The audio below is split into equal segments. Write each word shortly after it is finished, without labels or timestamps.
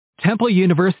Temple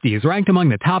University is ranked among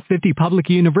the top 50 public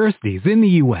universities in the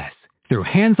U.S. Through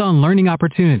hands-on learning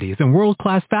opportunities and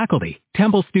world-class faculty,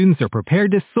 Temple students are prepared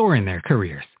to soar in their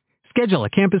careers. Schedule a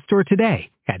campus tour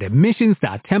today at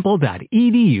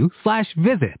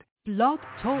admissions.temple.edu/visit. Blog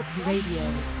Talk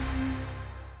Radio.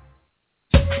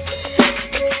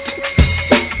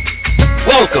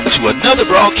 Welcome to another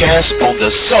broadcast on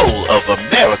the Soul of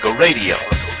America Radio.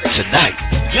 Tonight,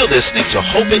 you're listening to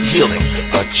Hope and Healing,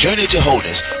 a journey to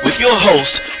wholeness with your host,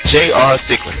 J.R.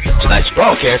 Thicklin. Tonight's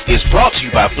broadcast is brought to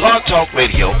you by Blog Talk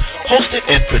Radio, hosted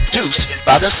and produced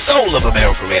by the Soul of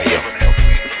America Radio.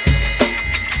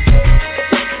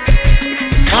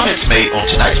 Comments made on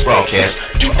tonight's broadcast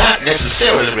do not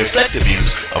necessarily reflect the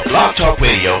views of Blog Talk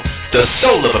Radio, the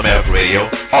Soul of America Radio,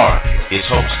 or its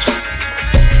host.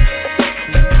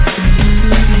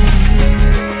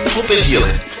 Hope and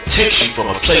Healing takes you from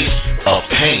a place of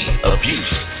pain,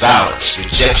 abuse, violence,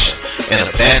 rejection, and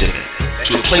abandonment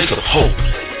to a place of hope,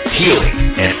 healing,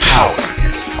 and power.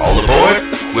 All aboard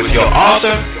with your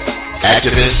author,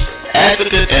 activist,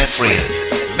 advocate, and friend,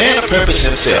 man of purpose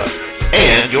himself,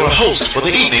 and your host for the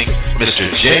evening,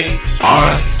 Mr.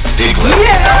 J.R. Thicklin.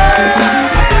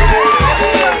 Yeah!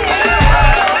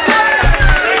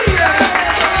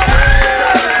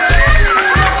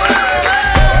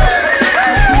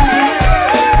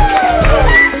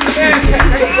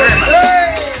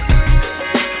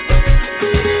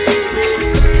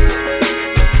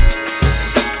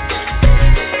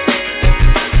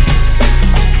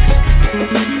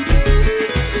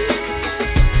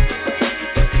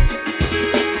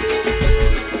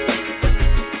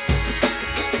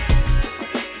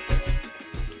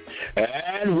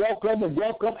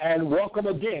 Welcome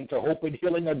again to Hope and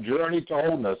Healing, a journey to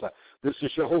wholeness. This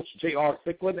is your host, J.R.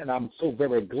 Thicklin, and I'm so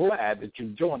very glad that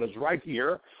you joined us right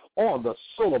here on the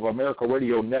Soul of America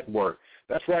Radio Network.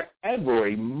 That's right,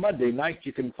 every Monday night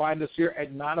you can find us here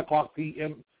at 9 o'clock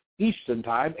p.m. Eastern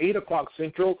Time, 8 o'clock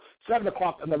Central, 7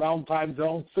 o'clock in the Mountain Time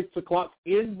Zone, 6 o'clock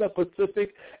in the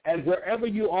Pacific, and wherever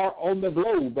you are on the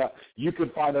globe, you can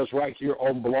find us right here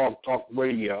on Blog Talk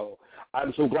Radio.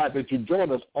 I'm so glad that you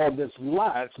joined us on this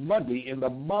last Monday in the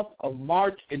month of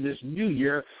March in this new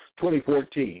year,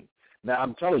 2014. Now,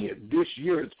 I'm telling you, this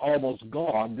year is almost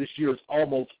gone. This year is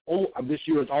almost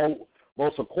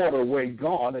a quarter way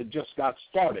gone. It just got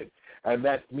started. And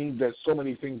that means there's so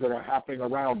many things that are happening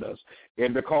around us.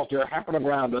 And because they're happening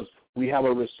around us, we have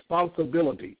a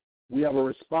responsibility. We have a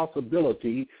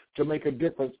responsibility to make a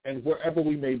difference in wherever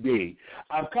we may be.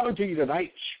 I'm coming to you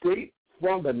tonight straight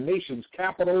from the nation's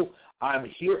capital. I'm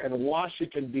here in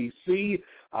Washington, D.C.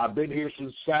 I've been here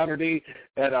since Saturday,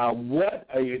 and what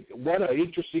an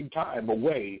interesting time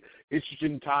away.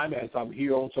 Interesting time as I'm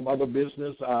here on some other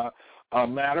business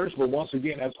matters, but once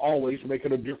again, as always,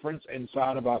 making a difference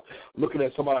inside of looking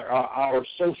at some of our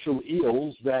social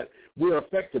ills that we're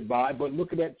affected by, but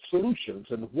looking at solutions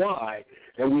and why.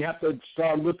 And we have to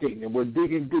start looking, and we're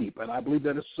digging deep. And I believe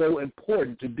that it's so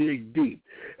important to dig deep.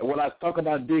 And when I talk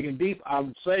about digging deep,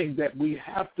 I'm saying that we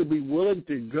have to be willing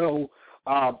to go,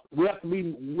 we have to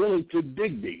be willing to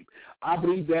dig deep. I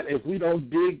believe that if we don't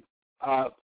dig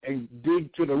and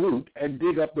dig to the root and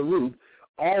dig up the root,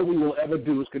 all we will ever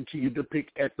do is continue to pick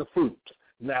at the fruit.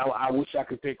 Now, I wish I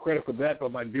could take credit for that,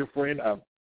 but my dear friend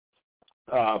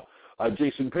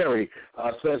Jason Perry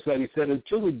says that he said,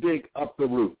 until we dig up the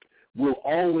root, we'll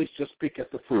always just pick at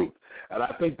the fruit. And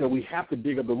I think that we have to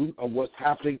dig up the root of what's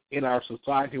happening in our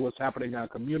society, what's happening in our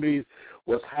communities,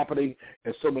 what's happening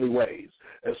in so many ways.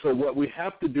 And so what we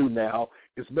have to do now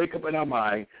is make up in our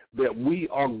mind that we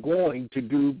are going to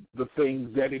do the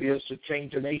things that it is to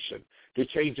change a nation, to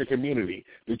change a community,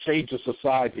 to change a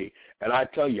society. And I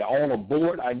tell you, on a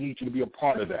board, I need you to be a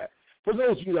part of that. For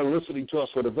those of you that are listening to us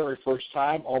for the very first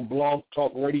time on Blog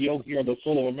Talk Radio here on the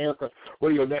Soul of America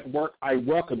Radio Network, I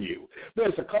welcome you.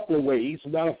 There's a couple of ways, as a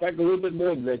matter of fact, a little bit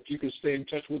more than that, you can stay in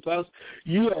touch with us.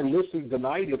 You are listening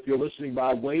tonight, if you're listening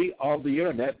by way of the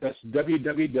Internet, that's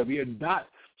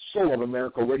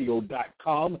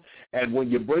www.soulofamerica.radio.com. And when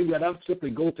you bring that up,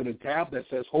 simply go to the tab that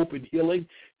says Hope and Healing,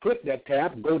 click that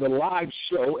tab, go to Live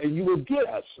Show, and you will get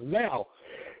us. Now,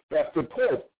 that's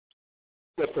important.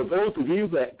 But for those of you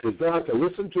that desire to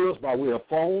listen to us by way of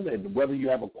phone, and whether you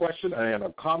have a question and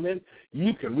a comment,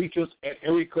 you can reach us at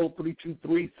area code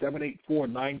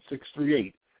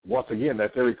 323-784-9638. Once again,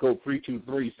 that's area code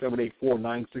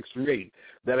 323-784-9638.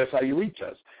 That is how you reach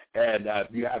us. And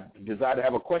if you desire to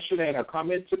have a question and a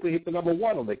comment, simply hit the number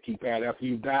 1 on the keypad. After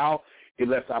you dial, it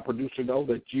lets our producer know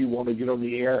that you want to get on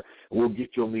the air, and we'll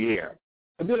get you on the air.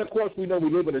 And then, of course, we know we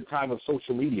live in a time of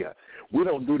social media. We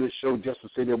don't do this show just to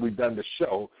say that we've done the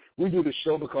show. We do the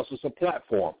show because it's a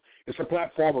platform. It's a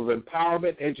platform of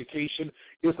empowerment, education.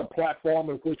 It's a platform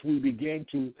in which we begin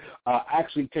to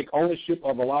actually take ownership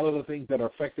of a lot of the things that are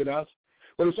affecting us.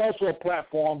 But it's also a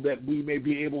platform that we may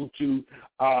be able to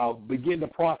begin the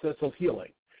process of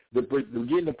healing,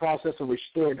 begin the process of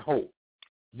restoring hope.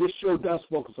 This show does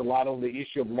focus a lot on the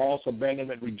issue of loss,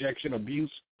 abandonment, rejection,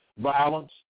 abuse,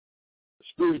 violence,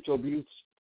 spiritual abuse,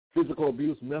 physical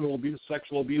abuse, mental abuse,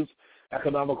 sexual abuse,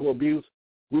 economical abuse.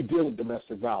 We deal with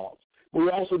domestic violence. But we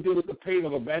also deal with the pain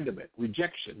of abandonment,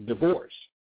 rejection, divorce.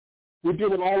 We deal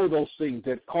with all of those things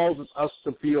that causes us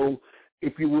to feel,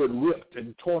 if you would, ripped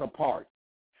and torn apart.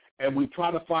 And we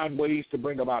try to find ways to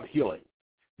bring about healing.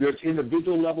 There's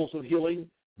individual levels of healing.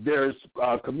 There's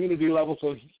community levels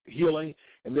of healing.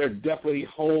 And there's definitely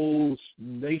whole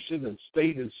nation and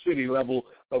state and city level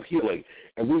of healing.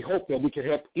 And we hope that we can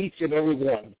help each and every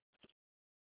one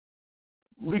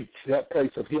reach that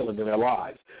place of healing in their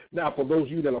lives. Now, for those of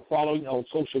you that are following on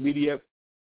social media,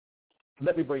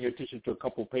 let me bring your attention to a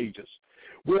couple pages.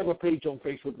 We have a page on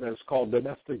Facebook that is called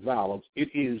Domestic Violence. It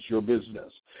is your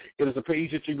business. It is a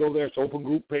page that you go there. It's an open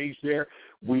group page there.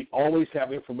 We always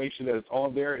have information that is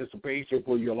on there. It's a page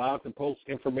where you're allowed to post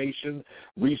information,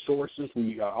 resources.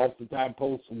 We oftentimes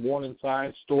post warning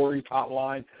signs, stories,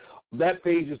 hotline. That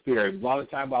page is there. A lot of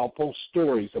times I'll post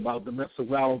stories about domestic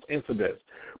violence incidents.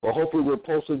 But hopefully we're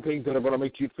posting things that are going to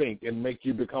make you think and make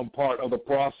you become part of the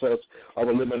process of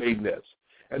eliminating this.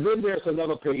 And then there's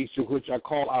another page which I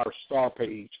call our star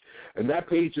page. And that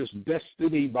page is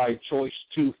Destiny by Choice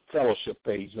 2 Fellowship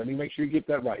page. Let me make sure you get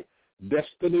that right.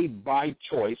 Destiny by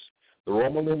Choice, the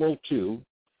Roman numeral 2,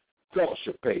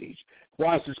 Fellowship page.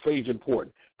 Why is this page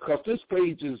important? Because this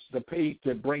page is the page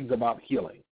that brings about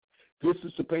healing. This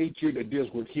is the page here that deals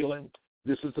with healing.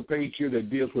 This is the page here that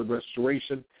deals with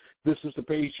restoration. This is the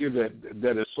page here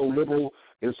that is so liberal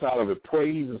inside of it,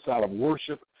 praise, inside of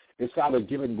worship, inside of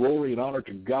giving glory and honor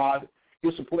to God.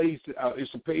 It's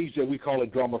a page that we call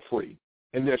it drama-free.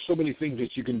 And there's so many things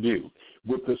that you can do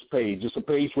with this page. It's a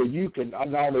page where you can not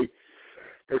only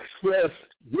express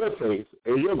your faith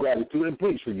and your gratitude, and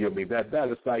please forgive me, that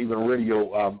is not even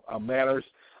radio manners.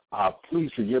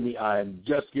 Please forgive me. I am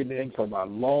just getting in from a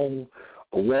long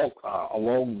walk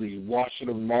along the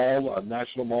Washington Mall,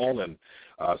 National Mall, and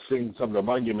seeing some of the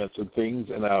monuments and things.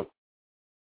 And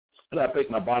I think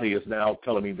my body is now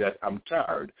telling me that I'm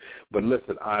tired. But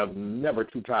listen, I'm never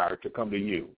too tired to come to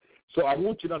you. So I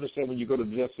want you to understand when you go to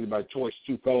the Destiny by Choice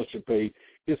 2 Fellowship page,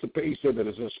 it's a page there that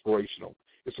is inspirational.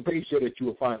 It's a page there that you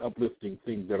will find uplifting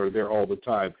things that are there all the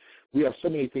time. We have so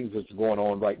many things that's going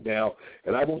on right now,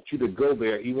 and I want you to go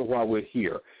there even while we're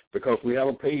here, because we have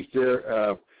a page there,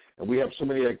 and we have so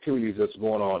many activities that's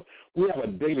going on. We have a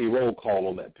daily roll call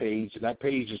on that page, and that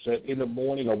page is set in the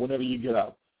morning or whenever you get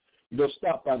up. You'll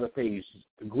stop by the page,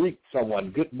 greet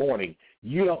someone, good morning.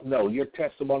 You don't know. Your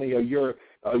testimony or your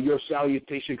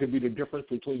salutation could be the difference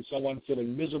between someone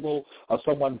feeling miserable or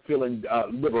someone feeling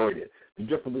liberated, the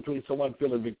difference between someone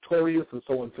feeling victorious and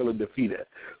someone feeling defeated.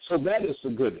 So that is the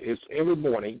good. It's every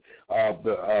morning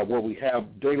where we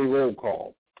have daily roll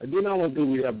call. And then not only do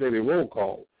we have daily roll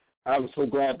call, I'm so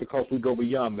glad because we go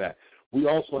beyond that. We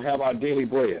also have our daily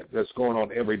bread that's going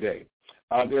on every day.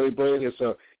 Our daily bread is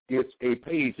it's a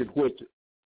page in which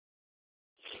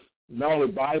not only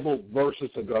Bible verses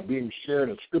are being shared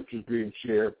and scriptures being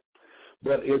shared,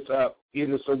 but it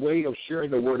is a way of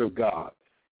sharing the Word of God.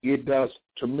 It does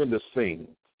tremendous things.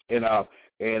 And I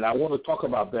want to talk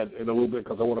about that in a little bit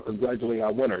because I want to congratulate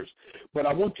our winners. But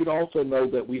I want you to also know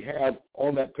that we have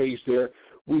on that page there,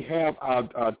 we have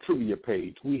our trivia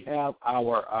page. We have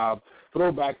our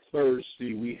Throwback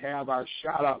Thursday. We have our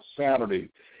Shout-Out Saturday.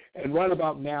 And right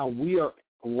about now, we are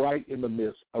right in the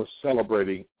midst of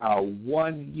celebrating our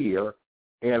 1-year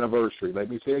anniversary. Let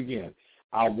me say again,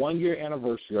 our 1-year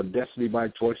anniversary of Destiny by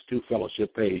Choice 2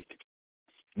 Fellowship page.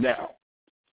 Now,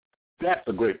 that's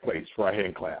a great place for a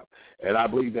hand clap. And I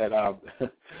believe that,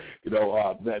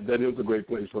 that is a great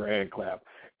place for a hand clap.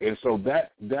 And so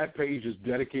that page is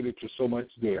dedicated to so much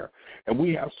there. And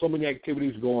we have so many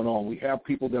activities going on. We have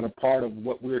people that are part of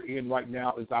what we're in right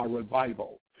now is our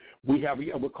revival. We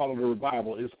call it a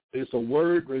revival. It's a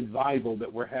word revival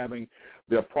that we're having.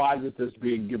 There are prizes that's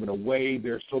being given away.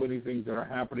 There's so many things that are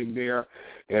happening there.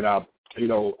 And,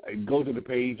 go to the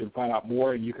page and find out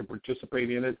more, and you can participate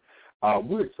in it.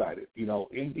 We're excited.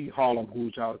 Indy Harlem,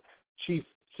 who's our chief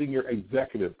senior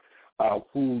executive,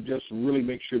 who just really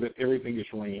makes sure that everything is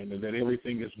ran and that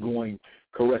everything is going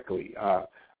correctly,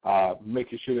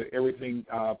 making sure that everything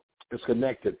is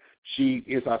connected. She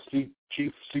is our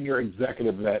chief senior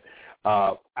executive that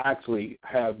actually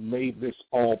have made this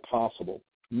all possible.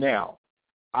 Now,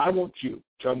 I want you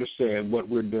to understand what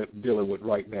we're dealing with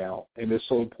right now, and it's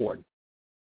so important.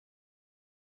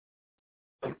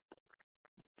 I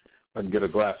can get a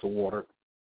glass of water.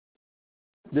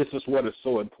 This is what is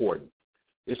so important.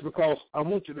 It's because I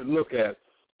want you to look at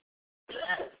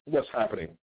what's happening,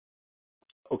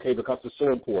 okay, because it's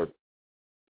so important.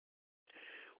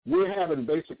 We're having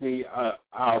basically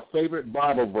our favorite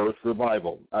Bible verse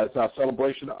revival. It's our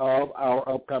celebration of our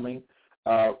upcoming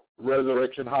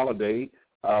resurrection holiday,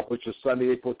 which is Sunday,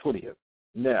 April 20th.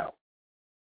 Now,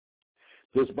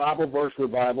 this Bible verse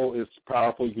revival is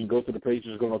powerful. You can go to the page.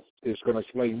 It's going to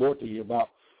explain more to you about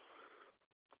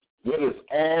what it's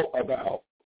all about.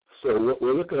 So what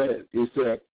we're looking at is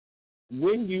that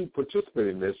when you participate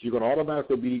in this, you're going to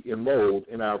automatically be enrolled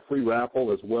in our free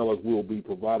raffle, as well as we'll be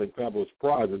providing fabulous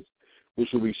prizes,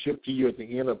 which will be shipped to you at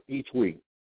the end of each week.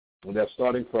 And that's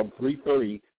starting from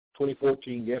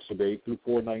 3/30/2014 yesterday through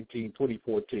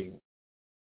 4/19/2014.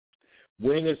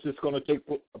 When is this going to take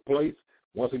place?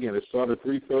 Once again, it started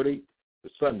 3:30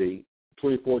 Sunday,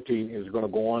 2014, and it's going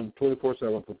to go on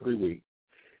 24/7 for 3 weeks.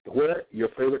 Where your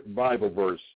favorite Bible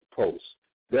verse posts.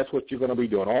 That's what you're going to be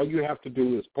doing. All you have to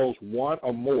do is post one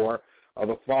or more of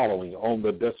the following on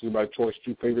the Destiny by Choice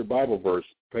 2 favorite Bible verse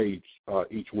page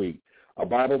each week. A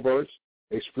Bible verse,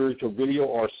 a spiritual video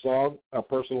or song, a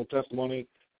personal testimony,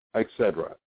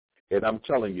 etc. And I'm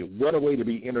telling you, what a way to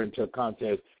be entered into a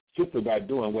contest simply by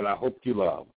doing what I hope you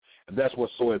love. And that's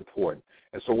what's so important.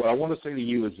 And so what I want to say to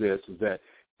you is this, is that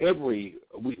we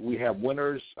have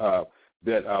winners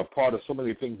that are part of so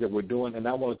many things that we're doing, and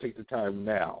I want to take the time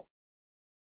now.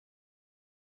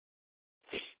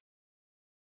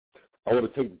 I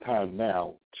want to take the time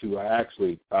now to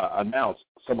actually announce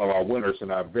some of our winners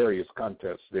in our various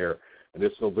contests there, and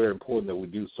it's so very important that we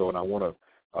do so. And I want to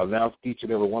announce each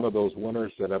and every one of those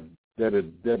winners that has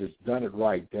done it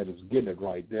right, that is getting it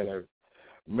right, that have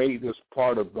made this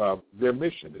part of their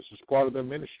mission. This is part of their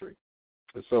ministry.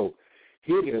 And so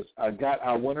here it is. I got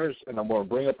our winners, and I'm going to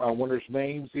bring up our winners'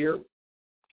 names here.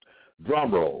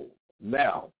 Drum roll.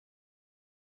 Now,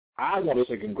 I want to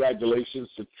say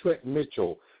congratulations to Trent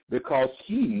Mitchell, because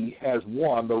he has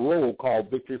won the roll call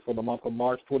victory for the month of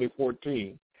March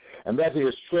 2014. And that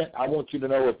is, Trent, I want you to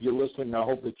know, if you're listening, I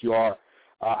hope that you are,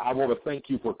 I want to thank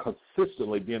you for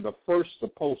consistently being the first to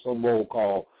post on roll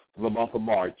call for the month of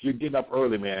March. You're getting up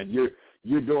early, man.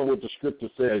 You're doing what the scripture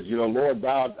says. You know, Lord,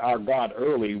 thou our God,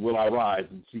 early will I rise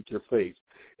and seek your face.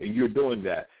 And you're doing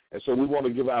that. And so we want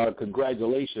to give out a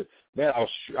congratulations. Man, I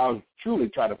was truly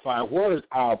trying to find what is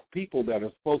our people that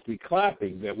are supposed to be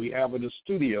clapping that we have in the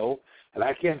studio, and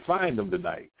I can't find them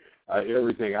tonight.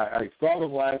 Everything. I saw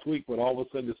them last week, but all of a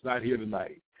sudden it's not here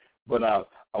tonight. But I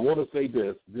want to say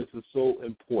this. This is so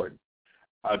important.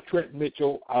 Trent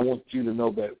Mitchell, I want you to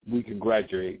know that we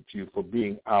congratulate you for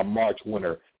being our March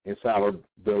winner inside of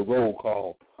the roll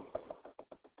call.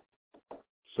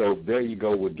 So there you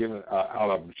go. We're giving out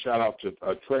a shout-out to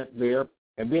Trent there.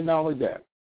 And then not only that,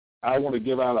 I want to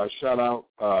give out a shout-out.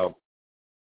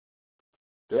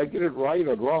 Did I get it right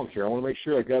or wrong here? I want to make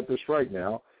sure I got this right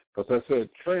now, because I said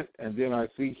Trent, and then I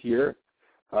see here,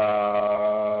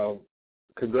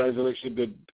 congratulations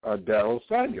to Daryl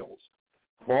Samuels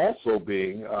for also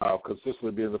being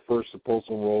consistently being the first to post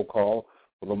on roll call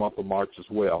for the month of March as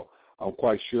well. I'm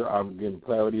quite sure I'm getting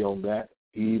clarity on that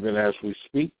even as we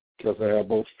speak, because I have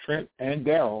both Trent and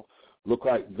Daryl look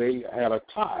like they had a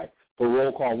tie for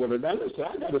roll call winner. Now, listen,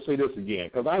 I got to say this again,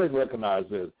 because I didn't recognize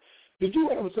this. Did you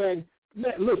hear what I'm saying?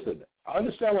 Listen, I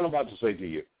understand what I'm about to say to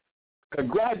you.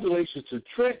 Congratulations to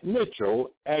Trent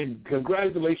Mitchell and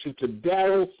congratulations to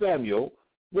Daryl Samuel.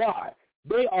 Why?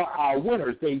 They are our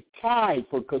winners. They tied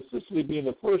for consistently being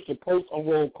the first to post on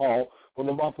roll call for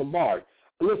the month of March.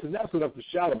 Listen, that's enough to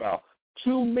shout about.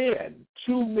 Two men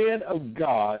of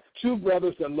God, two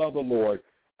brothers that love the Lord,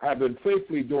 have been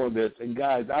faithfully doing this. And,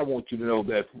 guys, I want you to know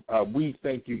that we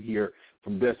thank you here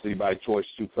from Destiny by Choice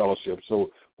 2 Fellowship.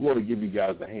 So we want to give you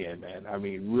guys a hand, man. I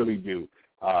mean, really do.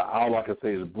 All I can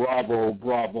say is bravo,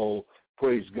 bravo,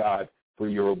 praise God for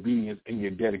your obedience and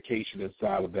your dedication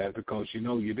inside of that, because, you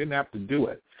know, you didn't have to do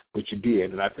it, but you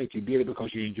did. And I think you did it because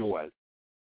you enjoy it.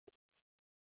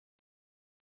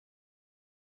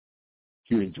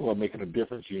 You enjoy making a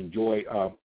difference. You enjoy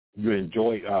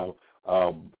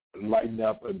lighting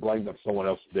up and brightening up someone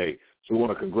else's day. So we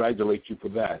want to congratulate you for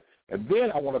that. And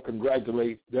then I want to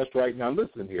congratulate, that's right, now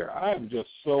listen here, I am just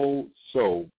so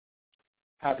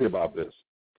happy about this.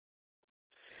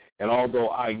 And although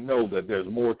I know that there's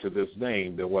more to this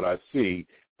name than what I see,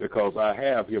 because I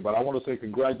have here, but I want to say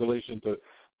congratulations to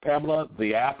Pamela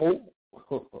the Apple,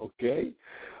 okay,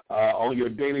 on your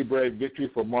Daily Bread victory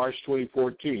for March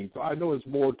 2014. So I know it's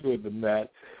more to it than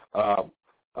that.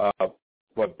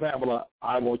 But, Pamela,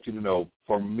 I want you to know,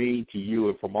 from me to you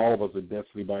and from all of us at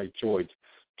Destiny by Choice,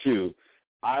 too,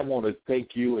 I want to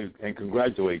thank you and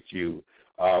congratulate you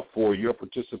for your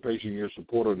participation, your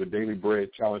support of the Daily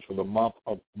Bread Challenge for the month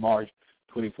of March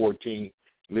 2014.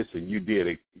 Listen, you did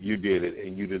it. You did it,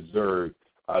 and you deserve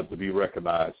to be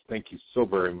recognized. Thank you so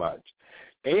very much.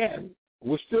 And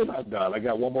we're still not done. I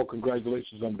got one more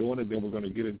congratulations I'm doing, and then we're going to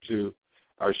get into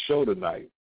our show tonight.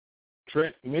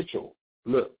 Trent Mitchell.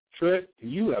 Look, Trent,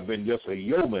 you have been just a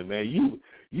yeoman, man.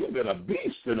 You've been a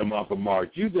beast in the month of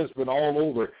March. You've just been all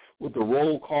over with the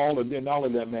roll call, and then all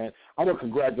of that, man. I want to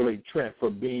congratulate Trent for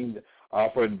being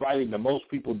for inviting the most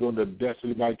people during the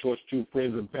Destiny by Choice 2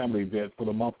 Friends and Family event for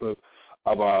the month of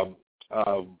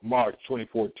March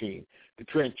 2014.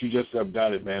 Trent, you just have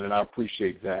done it, man, and I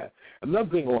appreciate that. Another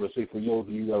thing I want to say for those of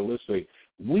you that are listening,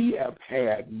 we have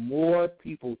had more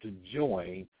people to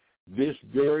join this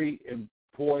very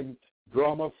important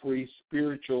drama-free,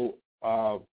 spiritual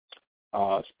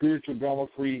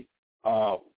drama-free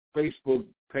Facebook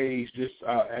page. This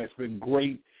has been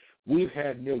great. We've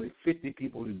had nearly 50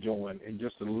 people to join in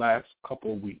just the last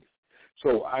couple of weeks.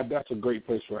 So that's a great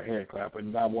place for a hand clap,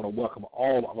 and I want to welcome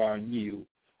all of our new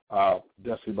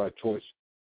Destiny by Choice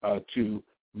 2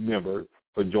 members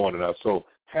for joining us. So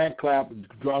hand clap,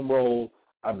 drum roll.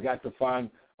 I've got to find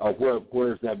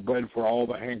where's that button for all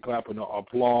the hand clap and the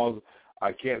applause.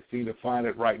 I can't seem to find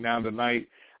it right now tonight.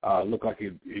 Look like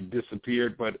it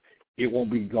disappeared, but it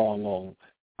won't be gone long.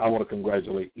 I want to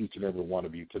congratulate each and every one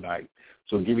of you tonight.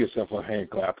 So give yourself a hand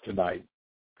clap tonight.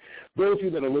 Those of you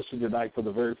that are listening tonight for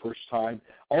the very first time,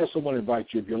 I also want to invite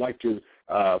you, if you'd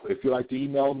like to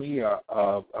email me a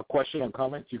question or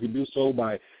comment, you can do so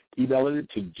by emailing it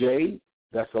to J,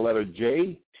 that's the letter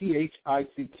J,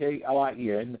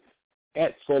 Thicklin,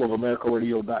 at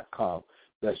soulofamerica.radio.com.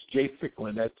 That's J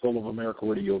Thicklin at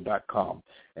soulofamerica.radio.com.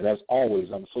 And as always,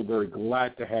 I'm so very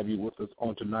glad to have you with us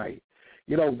on tonight.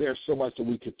 You know, there's so much that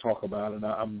we could talk about, and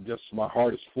my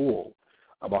heart is full.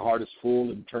 My heart is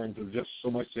full in terms of just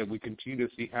so much that we continue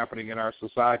to see happening in our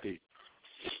society,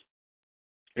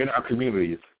 in our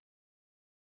communities,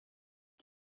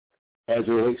 as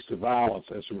it relates to violence,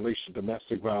 as it relates to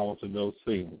domestic violence and those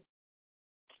things.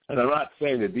 And I'm not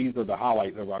saying that these are the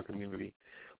highlights of our community,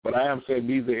 but I am saying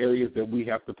these are areas that we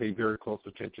have to pay very close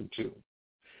attention to,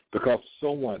 because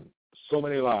so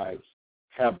many lives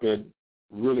have been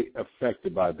really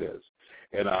affected by this.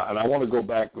 And I want to go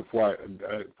back before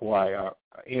I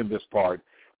end this part,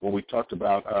 when we talked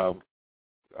about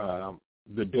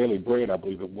the Daily Bread, I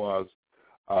believe it was,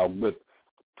 with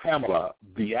Pamela,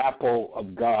 the apple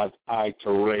of God's eye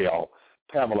to rail.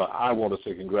 Pamela, I want to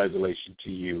say congratulations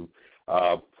to you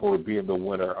for being the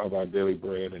winner of our Daily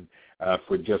Bread and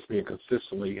for just being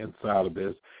consistently inside of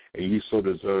this. And you so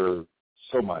deserve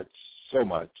so much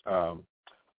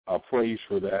praise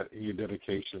for that and your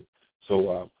dedication.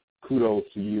 So kudos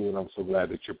to you, and I'm so glad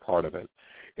that you're part of it.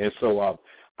 And so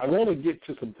I want to get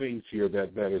to some things here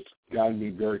that has gotten me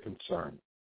very concerned.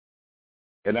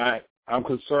 And I'm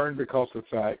concerned because of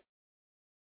the fact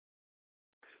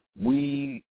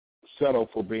we settle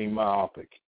for being myopic.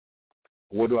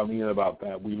 What do I mean about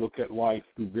that? We look at life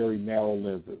through very narrow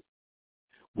lenses.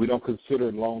 We don't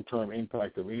consider long-term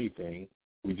impact of anything.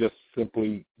 We just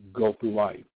simply go through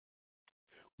life.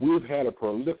 We've had a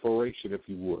proliferation, if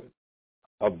you would,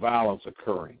 of violence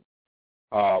occurring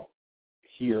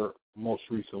here most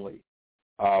recently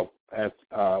as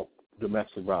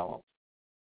domestic violence.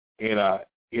 And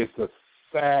it's a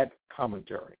sad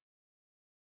commentary.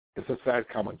 It's a sad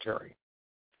commentary.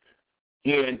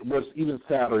 And what's even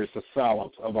sadder is the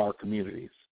silence of our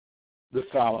communities, the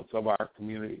silence of our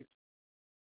communities,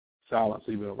 silence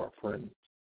even of our friends.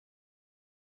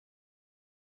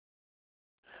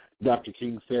 Dr.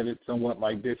 King said it somewhat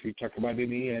like this. He talked about in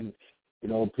the end, you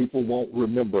know, people won't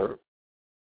remember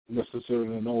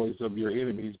necessarily the noise of your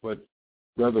enemies, but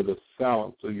rather the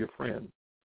silence of your friends.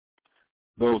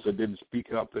 Those that didn't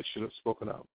speak up that should have spoken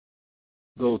up.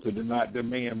 Those that did not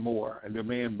demand more and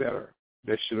demand better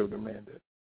that should have demanded.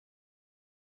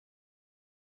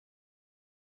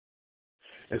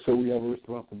 And so we have a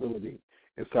responsibility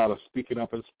inside of speaking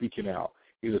up and speaking out.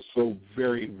 It is so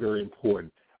very, very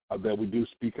important that we do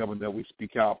speak up and that we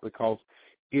speak out, because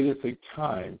it is a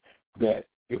time that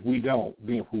if we don't,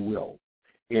 then who will?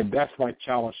 And that's my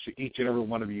challenge to each and every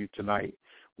one of you tonight.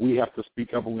 We have to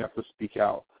speak up and we have to speak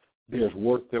out. There's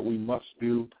work that we must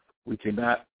do. We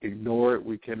cannot ignore it.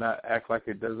 We cannot act like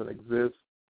it doesn't exist.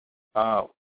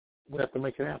 We have to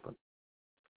make it happen.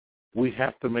 We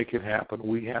have to make it happen.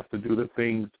 We have to do the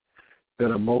things that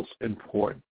are most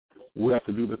important. We have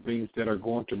to do the things that are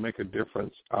going to make a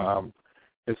difference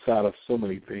inside of so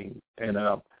many things. And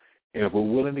if we're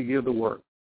willing to give the work,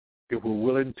 if we're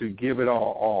willing to give it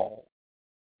all,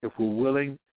 if we're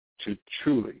willing to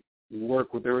truly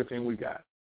work with everything we got,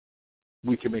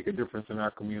 we can make a difference in our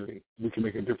community. We can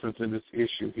make a difference in this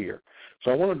issue here.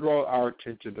 So I want to draw our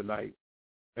attention tonight,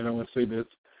 and I'm going to say this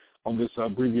on this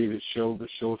abbreviated show. The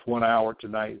show is 1 hour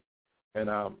tonight, and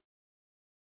I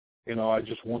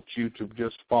just want you to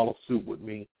just follow suit with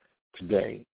me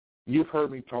today. You've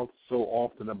heard me talk so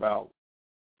often about,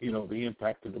 the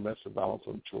impact of domestic violence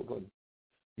on children.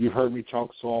 You've heard me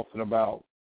talk so often about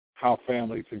how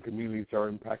families and communities are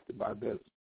impacted by this.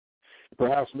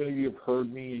 Perhaps many of you have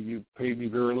heard me and you've paid me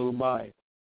very little mind.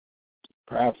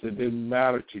 Perhaps it didn't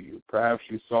matter to you. Perhaps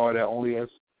you saw it only as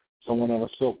someone on a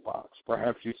soapbox.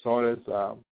 Perhaps you saw it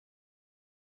as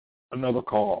another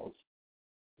cause,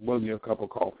 wasn't a cup of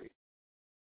coffee.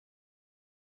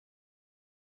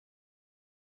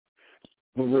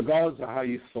 But regardless of how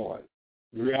you saw it,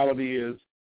 the reality is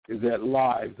that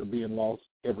lives are being lost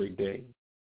every day.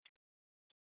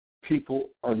 People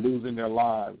are losing their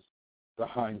lives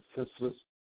behind senseless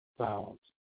violence.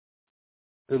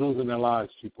 They're losing their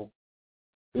lives, people.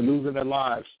 They're losing their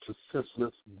lives to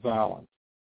senseless violence.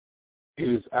 It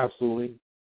is absolutely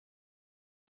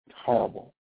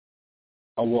horrible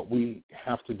of what we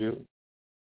have to do,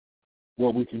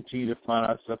 what we continue to find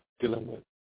ourselves dealing with.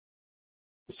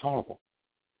 It's horrible.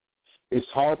 It's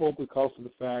horrible because of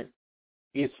the fact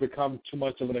it's become too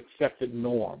much of an accepted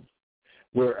norm.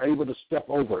 We're able to step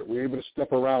over it. We're able to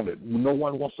step around it. No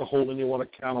one wants to hold anyone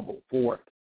accountable for it.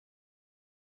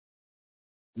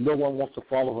 No one wants to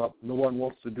follow up. No one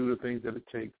wants to do the things that it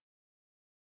takes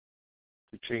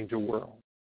to change the world,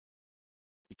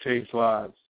 to change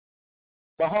lives.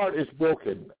 The heart is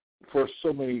broken for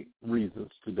so many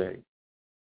reasons today.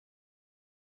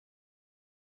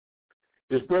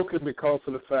 It's broken because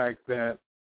of the fact that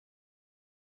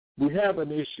we have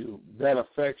an issue that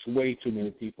affects way too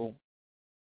many people.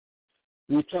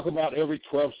 We talk about every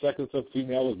 12 seconds a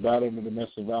female is battling a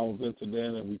domestic violence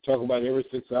incident, and we talk about every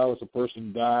 6 hours a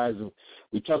person dies, and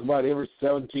we talk about every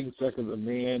 17 seconds a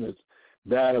man is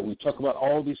battered. We talk about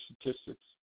all these statistics.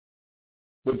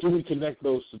 But do we connect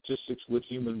those statistics with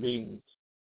human beings?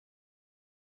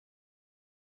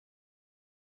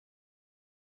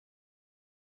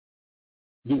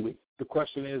 Do we? The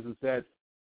question is that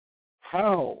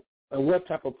how and what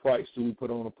type of price do we put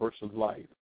on a person's life,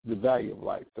 the value of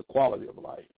life, the quality of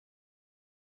life?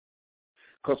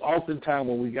 Because oftentimes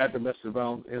when we got domestic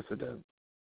violence incidents,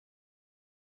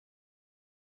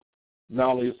 not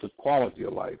only is the quality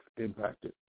of life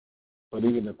impacted, but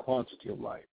even the quantity of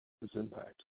life is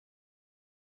impacted.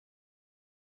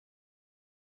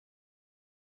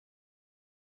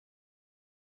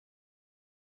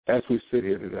 As we sit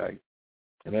here today,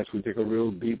 and as we take a real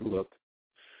deep look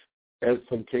at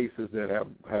some cases that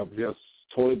have just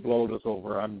totally blown us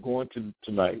over, I'm going to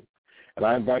tonight, and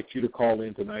I invite you to call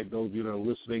in tonight, those of you that are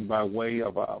listening by way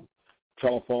of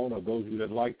telephone, or those of you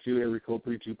that like to, area code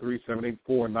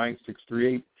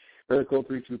 323-784-9638, area code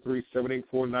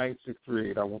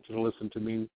 323-784-9638. I want you to listen to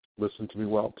me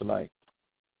well tonight.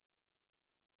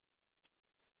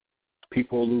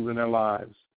 People are losing their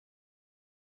lives.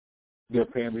 They're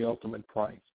paying the ultimate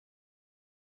price.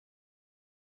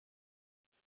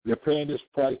 They're paying this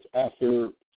price after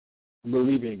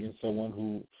believing in someone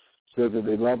who says that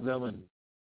they love them and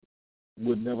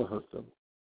would never hurt them.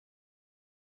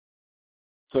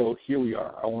 So here we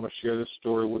are. I want to share this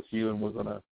story with you, and we're going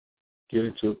to get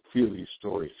into a few of these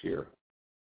stories here.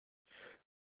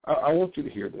 I want you to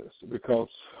hear this because,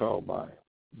 oh my,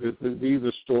 these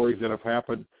are stories that have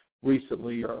happened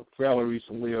recently or fairly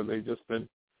recently, or they've just been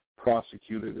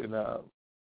prosecuted. And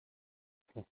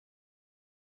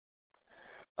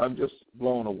I'm just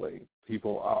blown away,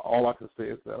 people. All I can say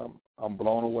is that I'm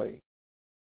blown away.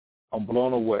 I'm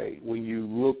blown away when you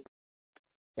look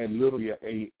at literally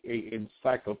a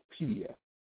encyclopedia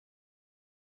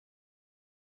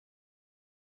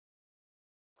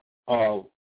of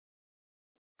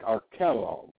our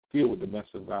catalog filled with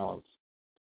domestic violence,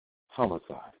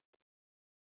 homicide.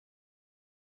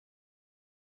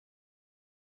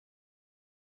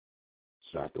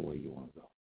 It's not the way you want to go.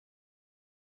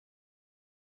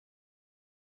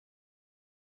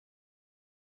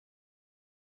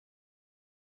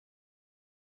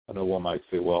 I know one might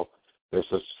say, well, there's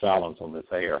such silence on this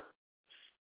air.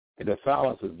 And the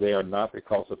silence is there not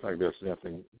because of the fact there's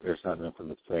not nothing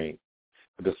to say.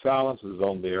 But the silence is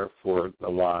on there for the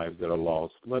lives that are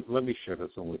lost. Let me share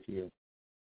this one with you.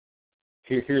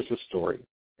 Here's the story,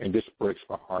 and this breaks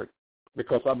my heart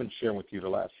because I've been sharing with you the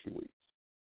last few weeks.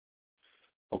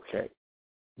 Okay.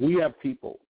 We have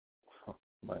people. Oh,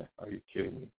 man, are you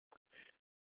kidding me?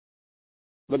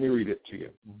 Let me read it to you.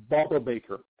 Barbara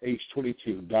Baker, age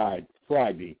 22, died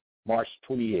Friday, March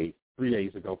 28th, 3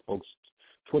 days ago, folks,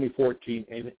 2014,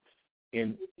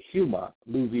 in Huma,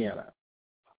 Louisiana.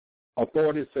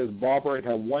 Authorities says Barbara and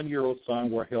her 1-year-old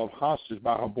son were held hostage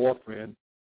by her boyfriend,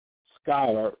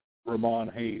 Skylar Ramon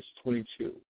Hayes,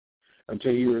 22,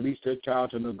 until he released their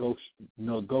child to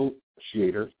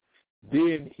negotiators.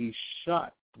 Then he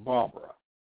shot Barbara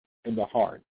in the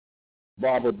heart.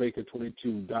 Barbara Baker,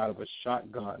 22, died of a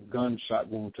gunshot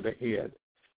wound to the head,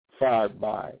 fired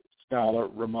by Skylar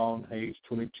Ramon Hayes,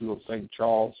 22, of St.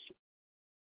 Charles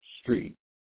Street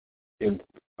in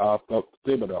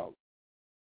Thibodeau.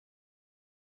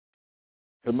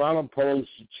 Hermano Police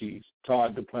Chief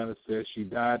Todd Duplantis says she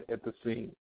died at the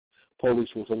scene. Police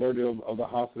was alerted of the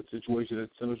hostage situation at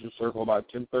Senator Circle about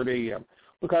 10:30 a.m.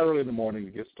 Look how early in the morning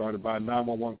to get started by a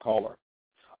 911 caller.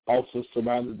 Officers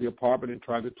surrounded the apartment and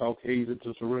tried to talk Hayes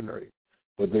into surrendering,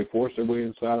 but they forced their way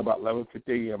inside about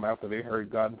 11:50 a.m. after they heard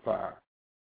gunfire.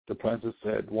 Duplantis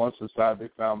said once inside they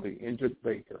found the injured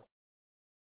Baker.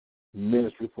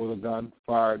 Minutes before the gun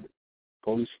fired,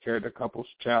 police carried the couple's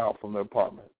child from the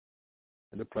apartment.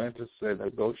 And Duplantis said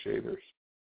negotiators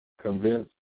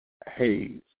convinced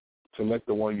Hayes to let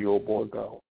the 1-year-old boy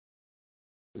go.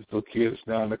 This little kid is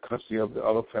now in the custody of the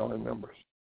other family members.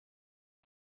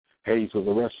 Hayes was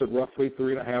arrested roughly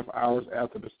 3.5 hours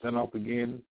after the standoff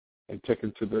began and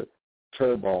taken to the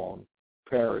Terrebonne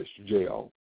Parish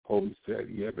Jail. Police said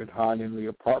he had been hiding in the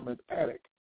apartment attic,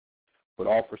 but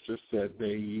officers said they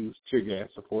used tear gas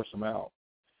to force him out.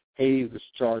 Hayes is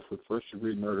charged with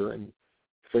first-degree murder and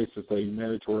faces a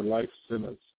mandatory life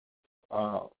sentence,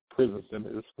 prison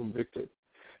sentence, is convicted.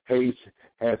 Hayes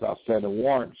has outstanding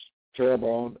warrants,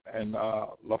 Terrebonne and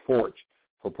LaForge,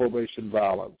 for probation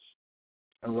violence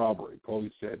and robbery.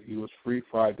 Police said he was free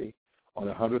Friday on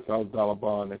a $100,000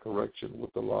 bond in connection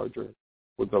with the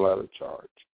latter charge.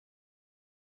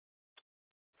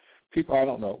 People, I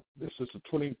don't know. This is a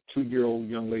 22-year-old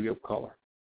young lady of color.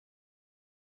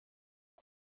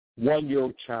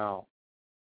 1-year-old child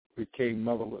became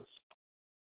motherless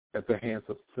at the hands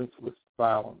of senseless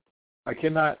violence. I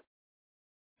cannot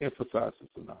emphasize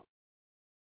this enough.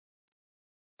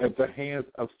 At the hands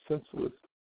of senseless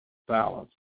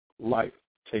violence, life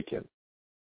taken.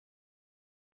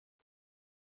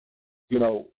 You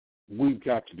know, we've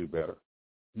got to do better.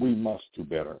 We must do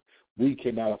better. We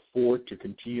cannot afford to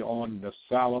continue on in the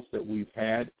silence that we've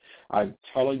had. I'm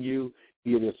telling you,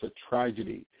 it is a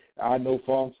tragedy. I know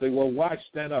folks say, well, why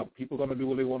stand up? People are going to do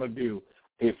what they want to do.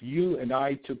 If you and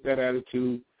I took that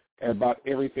attitude about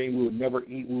everything, we would never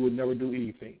eat, we would never do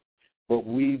anything. But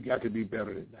we've got to be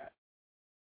better than that.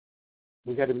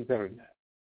 We've got to be better than that.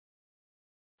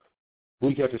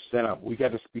 We got to stand up. We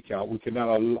got to speak out. We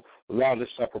cannot allow this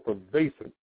type of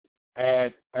pervasive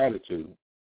attitude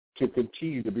to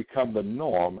continue to become the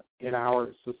norm in our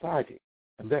society.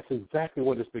 And that's exactly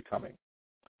what it's becoming.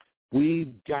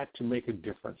 We've got to make a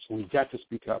difference. We've got to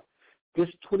speak up. This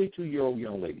 22-year-old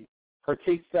young lady, her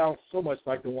case sounds so much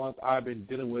like the ones I've been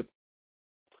dealing with,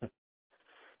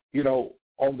 you know,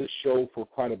 on this show for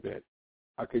quite a bit.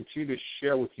 I continue to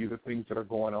share with you the things that are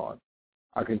going on.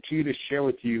 I continue to share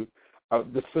with you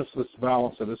the senseless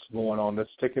violence that is going on, that's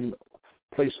taking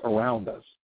place around us.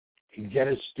 And yet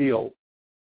it's still,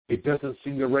 it doesn't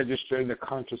seem to register in the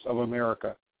conscience of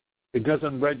America. It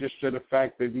doesn't register the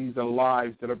fact that these are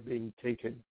lives that are being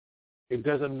taken. It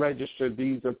doesn't register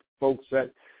these are folks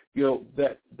that, you know,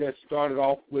 that started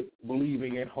off with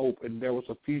believing in hope and there was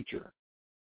a future,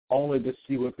 only to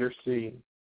see what they're seeing.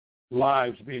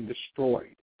 Lives being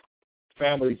destroyed,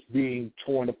 families being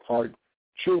torn apart,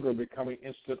 children becoming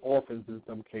instant orphans in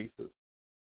some cases.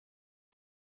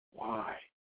 Why?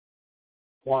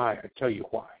 Why? I tell you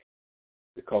why.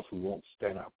 Because we won't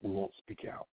stand up. We won't speak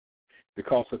out.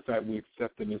 Because of that, we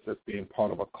accept this as being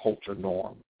part of a culture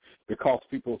norm. Because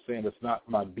people are saying it's not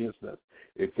my business.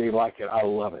 If they like it, I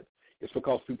love it. It's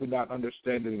because people not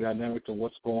understanding the dynamics of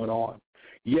what's going on.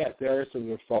 Yes, there is some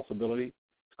responsibility.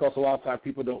 It's because a lot of times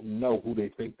people don't know who they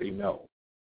think they know.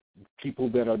 People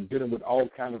that are dealing with all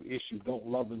kinds of issues don't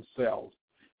love themselves.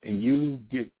 And you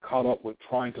get caught up with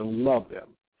trying to love them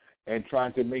and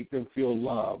trying to make them feel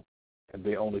loved, and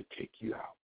they only take you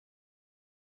out.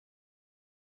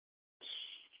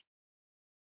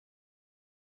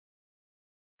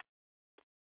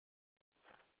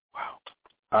 Wow.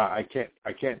 I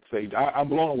can't say. I'm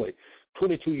blown away.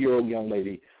 22-year-old young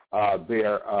lady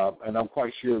there, and I'm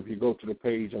quite sure if you go to the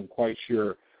page, I'm quite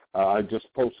sure I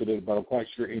just posted it, but I'm quite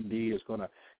sure Indeed is going to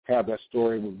have that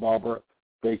story with Barbara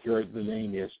Baker. The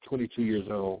name is 22 years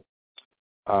old.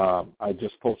 I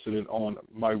just posted it on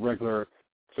my regular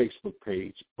Facebook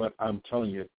page, but I'm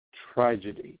telling you,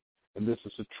 tragedy, and this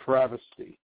is a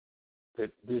travesty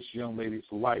that this young lady's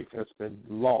life has been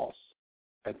lost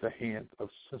at the hands of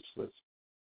senseless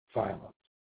violence.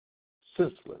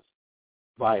 Senseless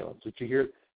violence. Did you hear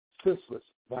it? Senseless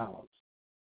violence.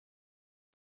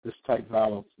 This type of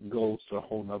violence goes to a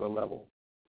whole nother level.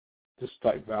 This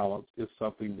type of violence is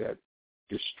something that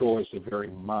destroys the very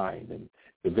mind and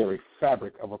the very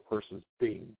fabric of a person's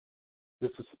being.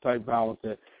 This is the type of violence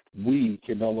that we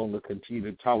can no longer continue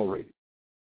to tolerate.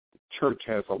 The church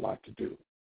has a lot to do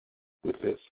with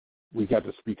this. We got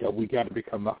to speak up. We got to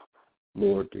become the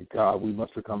Lord to God. We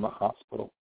must become the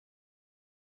hospital.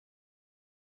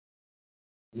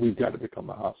 We've got to become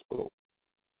the hospital.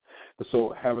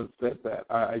 So having said that,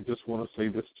 I just want to say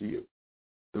this to you.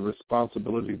 The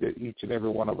responsibility that each and every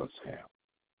one of us have.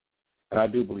 And I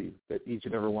do believe that each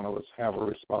and every one of us have a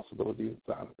responsibility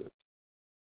inside of this.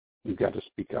 We've got to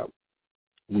speak up.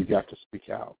 We've got to speak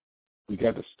out. We've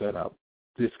got to stand up.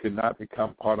 This cannot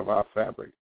become part of our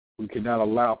fabric. We cannot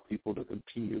allow people to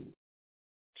continue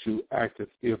to act as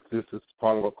if this is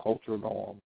part of a cultural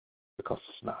norm, because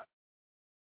it's not.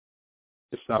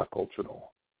 It's not a cultural norm.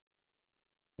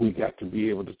 We got to be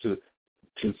able to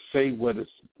say what is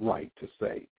right to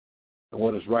say. And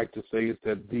what is right to say is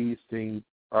that these things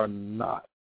are not.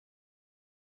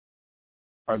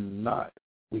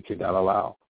 We cannot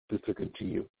allow this to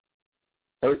continue.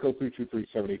 Area code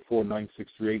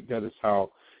 323-784-9638. That is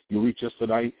how you reach us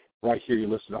tonight. Right here, you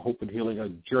listen to Hope and Healing, a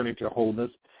journey to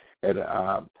wholeness. And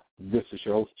this is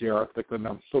your host, J.R. Thicklin.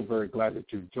 I'm so very glad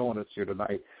that you've joined us here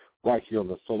tonight, right here on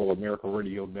the Soul of America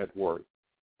Radio Network.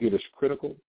 It is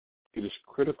critical. It is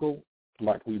critical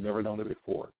like we've never known it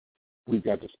before. We've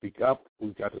got to speak up.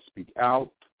 We've got to speak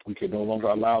out. We can no longer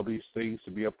allow these things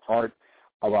to be a part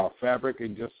of our fabric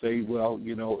and just say, well,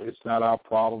 you know, it's not our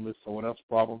problem, it's someone else's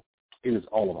problem. It is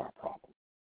all of our problem.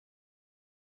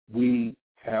 We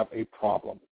have a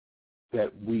problem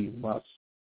that we must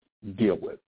deal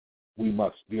with. We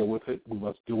must deal with it. We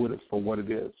must deal with it for what it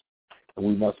is. And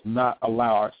we must not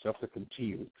allow ourselves to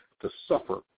continue to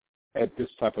suffer at this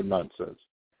type of nonsense.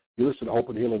 You listen to Hope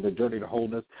and Healing, the journey to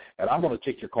wholeness, and I'm going to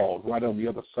take your calls right on the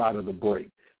other side of the break.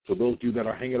 So those of you that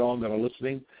are hanging on, that are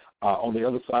listening, on the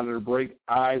other side of the break,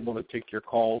 I want to take your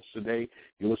calls today.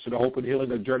 You listen to Hope and Healing,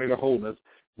 the journey to wholeness,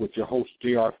 with your host,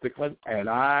 J.R. Thicklin, and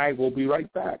I will be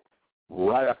right back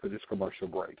right after this commercial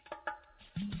break.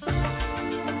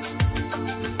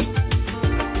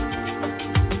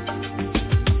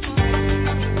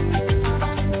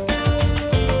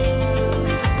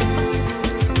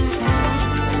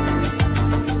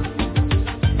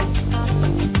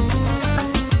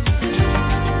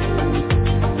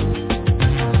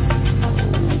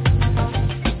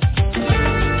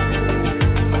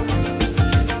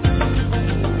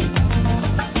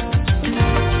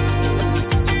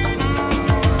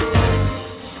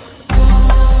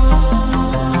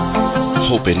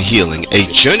 Hope and Healing, a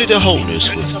journey to wholeness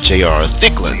with J.R.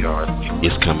 Thicklin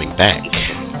is coming back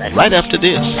right after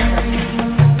this.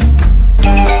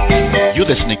 You're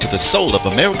listening to the Soul of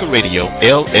America Radio,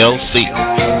 LLC.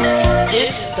 This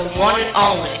is the one and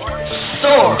only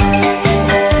Soar.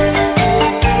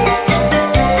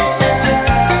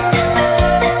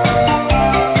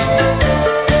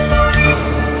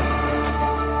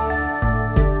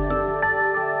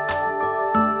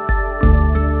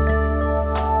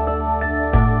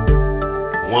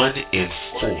 In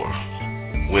 4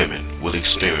 women will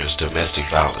experience domestic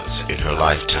violence in her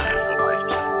lifetime.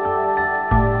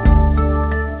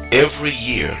 Every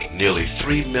year, nearly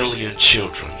 3 million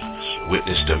children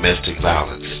witness domestic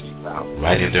violence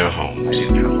right in their homes.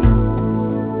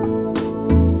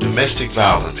 Domestic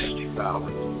violence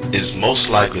is most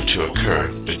likely to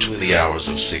occur between the hours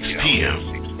of 6 p.m.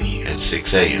 and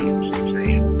 6 a.m.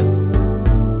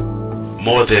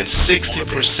 More than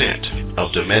 60%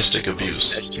 of domestic abuse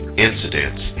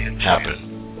incidents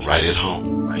happen right at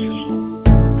home.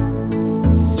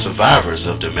 Survivors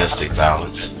of domestic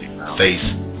violence face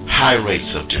high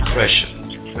rates of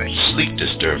depression, sleep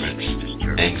disturbance,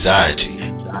 anxiety,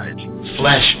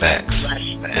 flashbacks,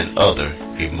 and other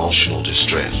emotional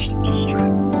distress.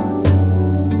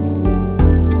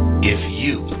 If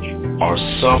you or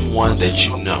someone that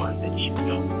you know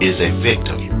is a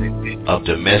victim of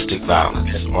domestic violence,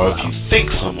 or if you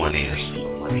think someone is,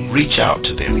 reach out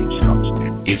to them.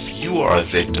 If you are a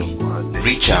victim,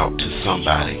 reach out to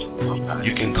somebody.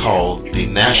 You can call the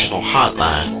national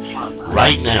hotline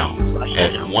right now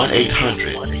at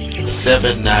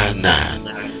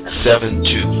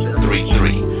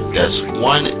 1-800-799-7233. That's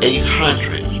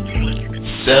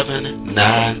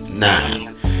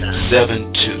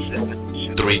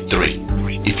 1-800-799-7233.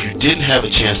 If you didn't have a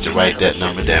chance to write that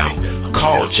number down,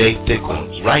 call Jay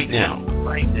Thicklin right now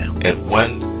at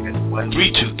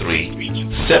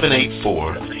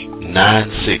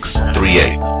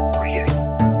 1-323-784-9638.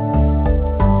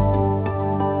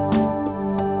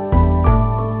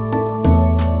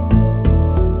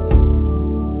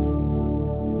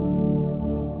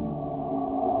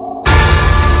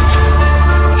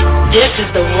 This is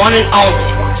the one and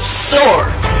only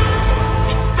Soar.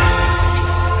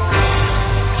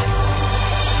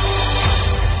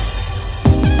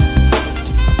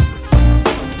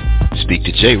 Speak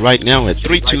to Jay right now at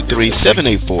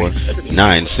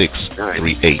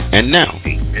 323-784-9638. And now,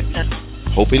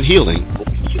 Hope and Healing,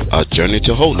 A Journey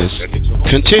to Wholeness,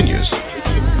 continues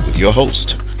with your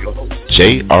host,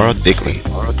 J.R. Thicklin.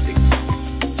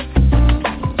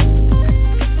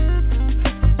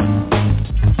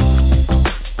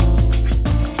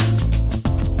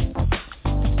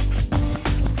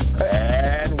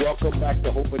 Back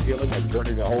to Hope and Healing, A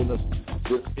Journey to Wholeness.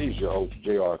 This is your host,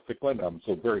 J.R. Thicklin. I'm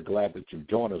so very glad that you've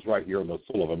joined us right here on the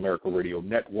Soul of America Radio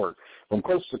Network. From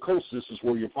coast to coast, this is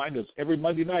where you find us every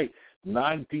Monday night,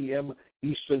 9 p.m.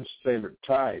 Eastern Standard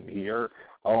Time here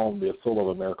on the Soul of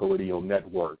America Radio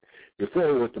Network.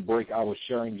 Before we went to break, I was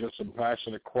sharing just some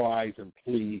passionate cries and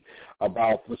plea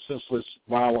about the senseless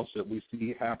violence that we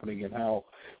see happening and how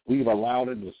we've allowed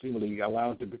it and seemingly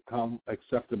allowed it to become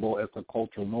acceptable as a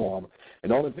cultural norm.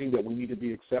 And the only thing that we need to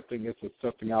be accepting is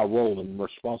accepting our role and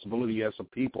responsibility as a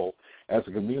people, as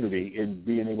a community, in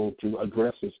being able to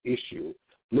address this issue.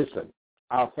 Listen,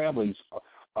 our families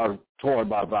are torn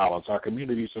by violence. Our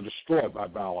communities are destroyed by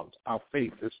violence. Our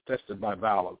faith is tested by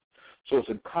violence. So it's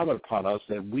incumbent upon us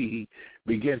that we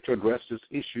begin to address this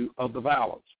issue of the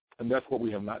violence, and that's what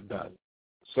we have not done.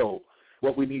 So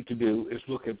what we need to do is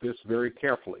look at this very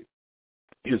carefully,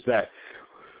 is that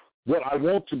what I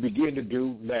want to begin to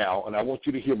do now, and I want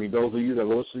you to hear me, those of you that are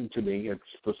listening to me, and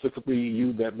specifically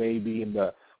you that may be in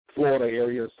the Florida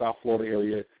area, South Florida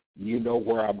area, you know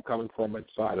where I'm coming from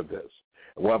inside of this.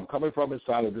 And where I'm coming from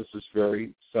inside of this is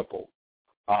very simple.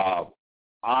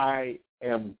 I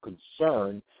am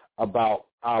concerned about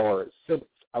our sense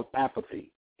of apathy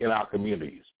in our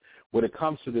communities when it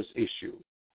comes to this issue.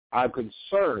 I'm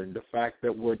concerned the fact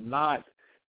that we're not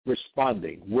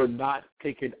responding. We're not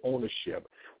taking ownership.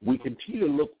 We continue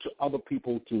to look to other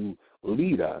people to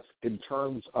lead us in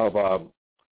terms of our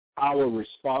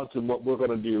response and what we're going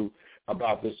to do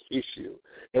about this issue.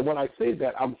 And when I say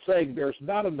that, I'm saying there's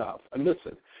not enough. And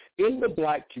listen, in the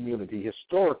black community,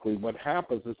 historically, what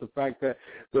happens is the fact that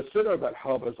the center of that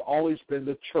hub has always been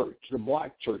the church, the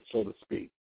black church, so to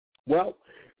speak. Well,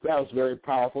 that was very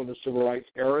powerful in the civil rights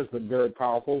era. It's been very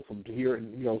powerful from here,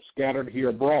 scattered here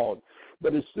abroad.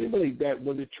 But it's seemingly that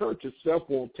when the church itself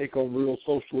won't take on real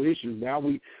social issues, now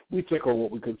we take on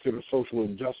what we consider social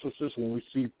injustices when we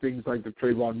see things like the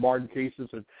Trayvon Martin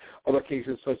cases and other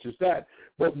cases such as that.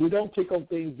 But we don't take on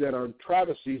things that are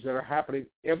travesties that are happening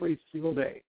every single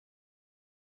day.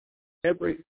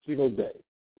 Every single day.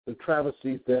 The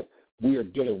travesties that we are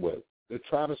dealing with, the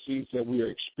travesties that we are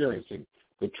experiencing,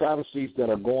 the travesties that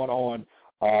are going on,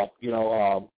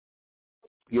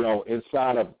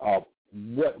 inside of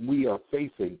what we are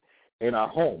facing in our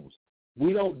homes.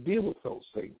 We don't deal with those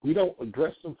things. We don't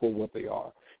address them for what they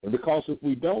are. And because if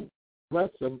we don't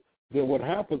address them, then what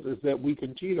happens is that we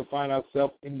continue to find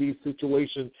ourselves in these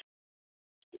situations.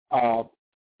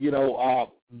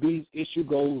 These issues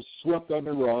go swept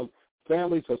under the rug.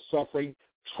 Families are suffering.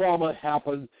 Trauma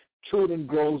happens. Children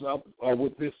grows up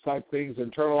with this type of things,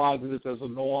 internalizing this as a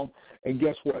norm, and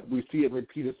guess what? We see it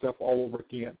repeat itself all over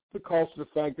again because of the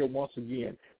fact that, once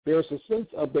again, there's a sense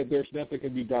of that there's nothing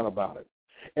can be done about it.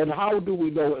 And how do we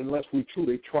know unless we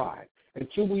truly try?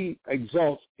 Until we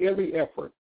exhaust every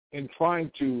effort in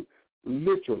trying to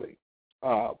literally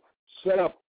set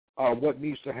up what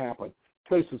needs to happen,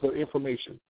 places of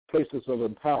information, places of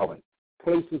empowerment,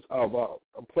 places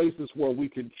where we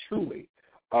can truly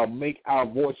make our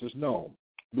voices known.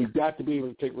 We've got to be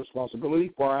able to take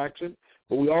responsibility for our action,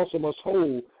 but we also must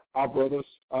hold our brothers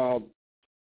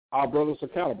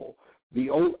accountable. The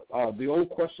old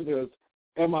question is,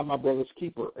 am I my brother's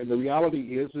keeper? And the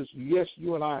reality is yes,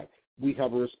 you and I, we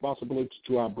have a responsibility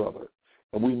to our brother,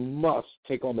 and we must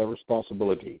take on that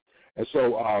responsibility. And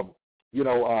so,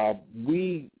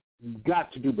 we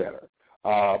got to do better.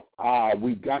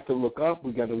 We've got to look up.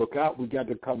 We've got to look out. We've got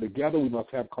to come together. We must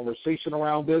have conversation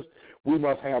around this. We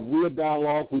must have real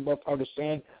dialogue. We must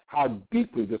understand how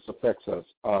deeply this affects us.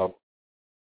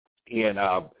 And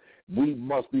we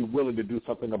must be willing to do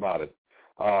something about it.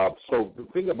 So the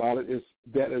thing about it is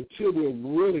that until we're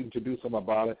willing to do something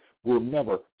about it, we'll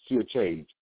never see a change.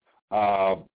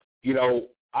 I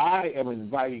am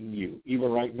inviting you,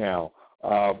 even right now.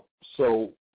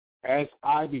 So as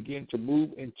I begin to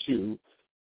move into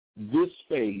this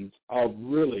phase of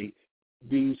really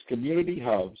these community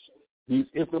hubs, these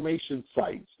information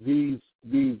sites, these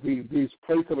places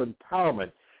of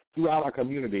empowerment throughout our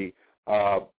community,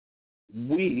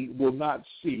 we will not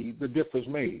see the difference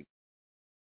made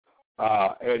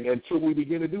and until we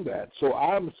begin to do that. So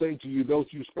I'm saying to you, those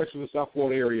of you, especially in the South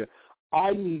Florida area,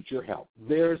 I need your help.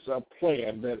 There's a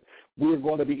plan that we're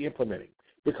going to be implementing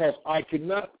because I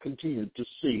cannot continue to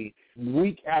see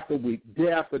week after week, day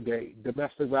after day,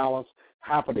 domestic violence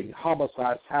happening,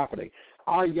 homicides happening.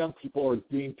 Our young people are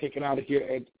being taken out of here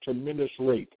at a tremendous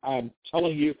rate. I'm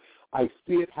telling you, I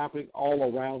see it happening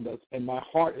all around us, and my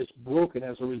heart is broken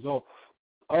as a result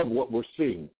of what we're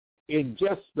seeing. In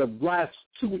just the last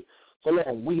 2 weeks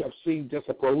alone, we have seen just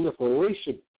a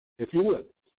proliferation, if you would,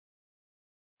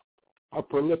 a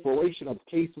proliferation of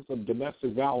cases of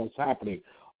domestic violence happening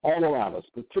all around us,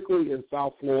 particularly in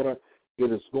South Florida. It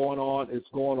is going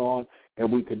on,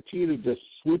 and we continue to just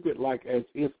sweep it like as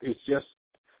if it's the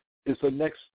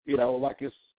next,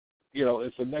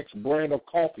 it's the next brand of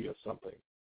coffee or something.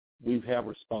 We have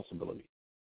responsibility.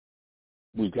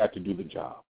 We've got to do the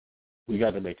job. We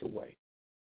got to make it way.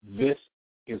 This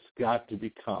has got to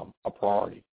become a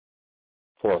priority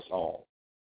for us all.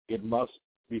 It must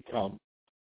become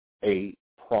a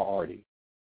priority.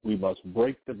 We must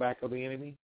break the back of the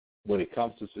enemy when it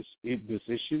comes to this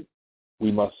issue.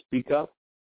 We must speak up.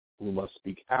 We must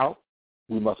speak out.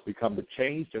 We must become the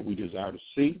change that we desire to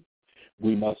see.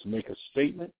 We must make a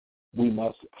statement. We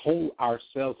must hold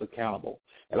ourselves accountable.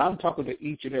 And I'm talking to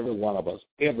each and every one of us,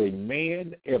 every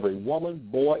man, every woman,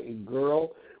 boy, and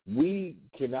girl. We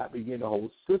cannot begin to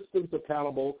hold systems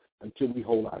accountable until we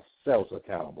hold ourselves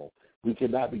accountable. We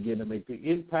cannot begin to make the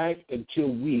impact until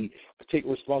we take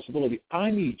responsibility.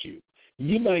 I need you.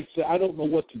 You might say, I don't know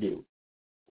what to do.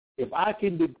 If I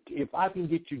can get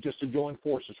you just to join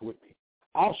forces with me,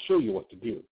 I'll show you what to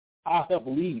do. I'll help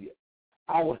lead it.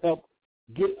 I will help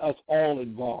get us all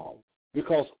involved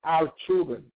because our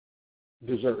children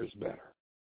deserve better.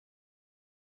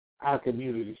 Our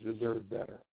communities deserve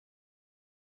better.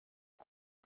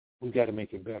 We've got to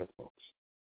make it better, folks.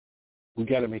 We've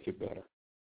got to make it better.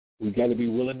 We've got to be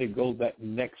willing to go that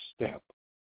next step.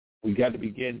 We've got to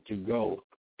begin to go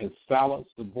and silence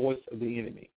the voice of the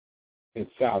enemy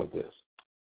inside of this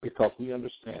because we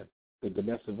understand that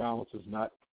domestic violence is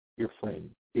not your friend.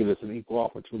 It is an equal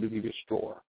opportunity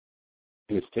destroyer.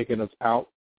 It is taking us out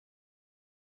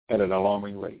at an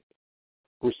alarming rate.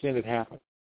 We're seeing it happen.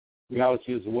 The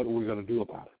reality is, what are we going to do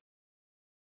about it?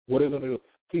 What are we going to do?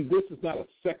 See, this is not a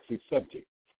sexy subject.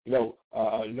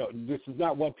 This is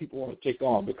not one people want to take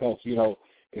on because,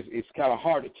 it's kind of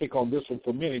hard to take on this one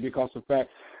for many because, in fact,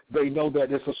 they know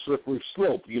that it's a slippery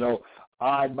slope.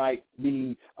 I might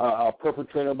be a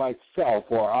perpetrator myself,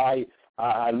 or I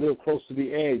live close to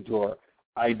the edge, or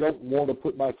I don't want to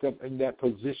put myself in that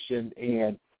position,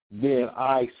 and then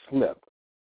I slip.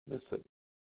 Listen,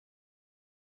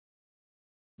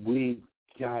 we've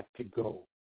got to go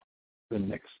the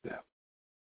next step.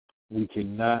 We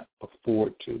cannot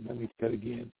afford to, let me say it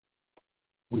again,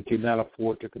 we cannot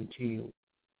afford to continue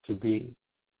to be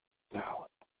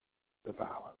silent, the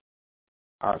violence.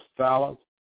 Our silence,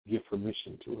 give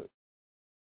permission to it.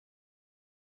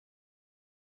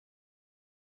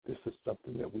 This is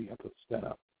something that we have to stand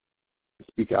up and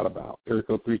speak out about. Area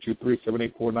code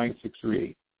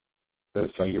 323-784-9638. That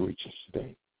is how you reach us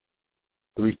today.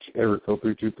 Area code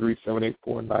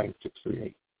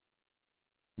 323-784-9638.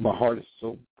 My heart is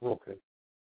so broken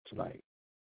tonight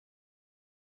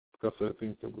because of the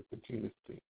things that we continue to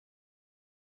see.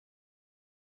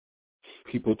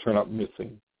 People turn up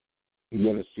missing, and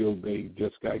yet it's still they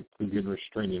just got given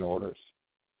restraining orders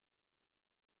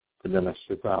for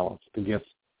domestic violence against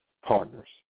partners.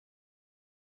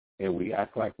 And we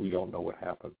act like we don't know what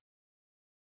happened.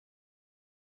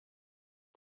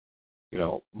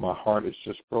 My heart is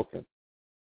just broken.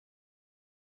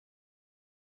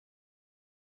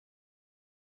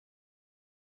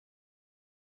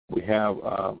 We have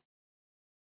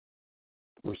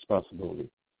responsibility.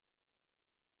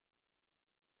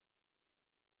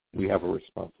 We have a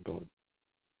responsibility.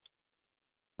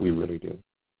 We really do.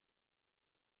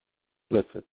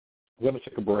 Listen, we're going to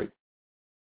take a break.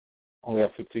 Only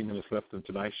have 15 minutes left in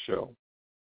tonight's show.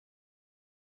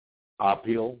 I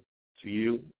appeal to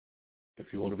you, if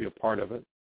you want to be a part of it,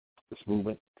 this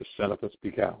movement, to stand up and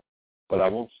speak out. But I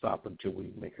won't stop until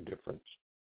we make a difference.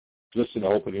 Listen to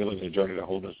Hope and Healing and Journey to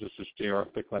Wholeness. This is J.R.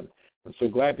 Thicklin. I'm so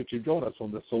glad that you joined us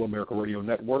on the Soul America Radio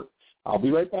Network. I'll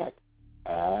be right back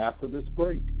after this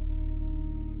break.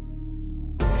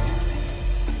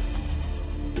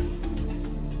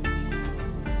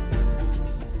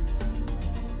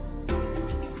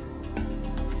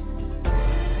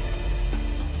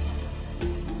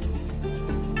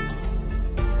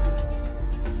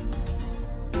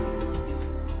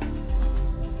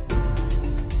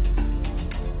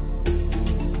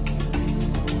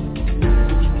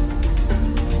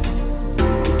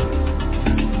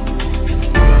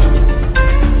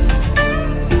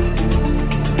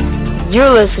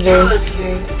 You're listening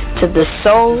to the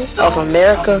Soul of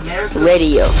America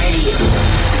Radio.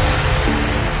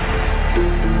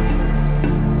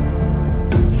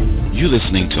 You're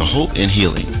listening to Hope and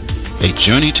Healing, a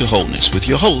journey to wholeness with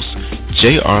your host,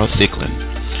 J.R. Thicklin.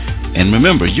 And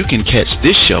remember, you can catch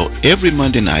this show every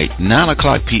Monday night, 9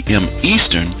 o'clock p.m.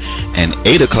 Eastern and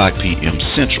 8 o'clock p.m.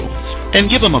 Central. And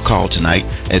give them a call tonight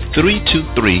at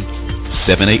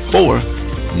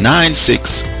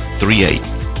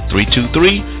 323-784-9638.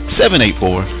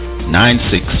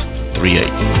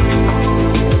 323-784-9638.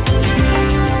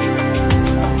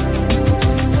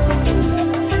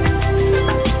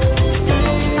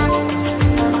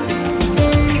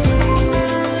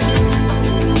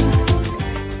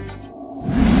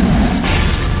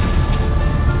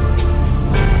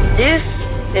 This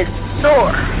is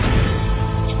SOAR.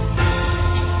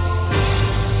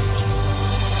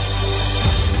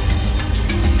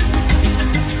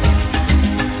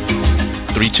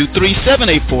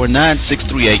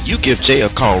 323-784-9638. You give Jay a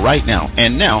call right now.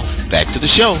 And now, back to the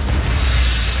show.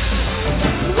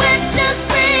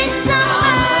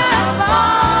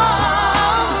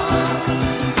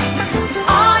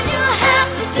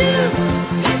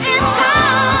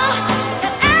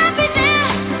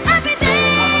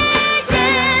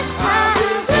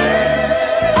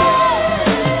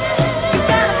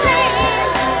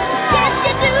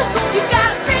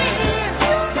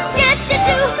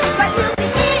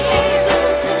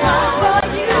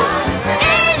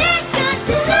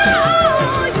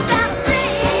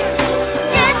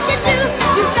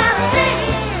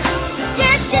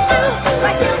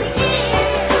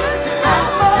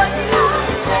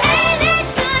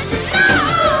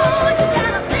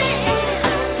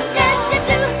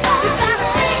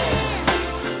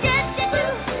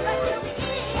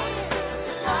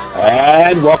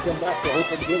 And welcome back to Hope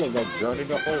and Healing, a journey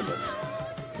to wholeness.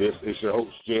 This is your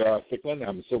host, J.R. Thicklin.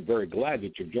 I'm so very glad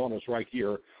that you've joined us right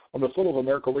here on the Soul of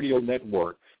America Radio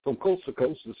Network. From coast to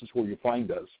coast, this is where you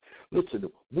find us.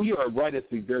 Listen, we are right at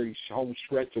the very home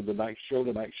stretch of the night show.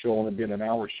 The night show only been an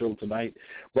hour show tonight,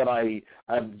 but I'm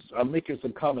making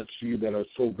some comments to you that are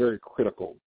so very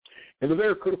critical. And the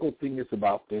very critical thing is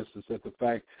about this is that the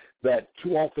fact that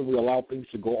too often we allow things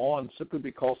to go on simply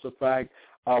because of the fact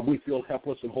we feel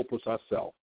helpless and hopeless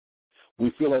ourselves. We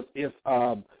feel as if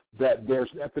that there's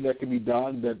nothing that can be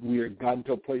done, that we have gotten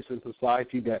to a place in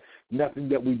society that nothing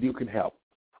that we do can help.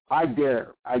 I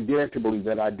dare to believe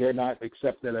that. I dare not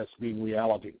accept that as being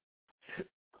reality.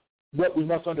 What we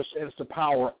must understand is the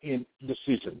power in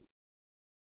decision.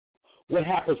 What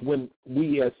happens when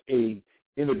we as a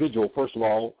individual, first of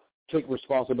all, take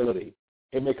responsibility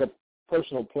and make a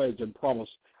personal pledge and promise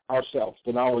ourselves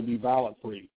to not only be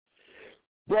violent-free,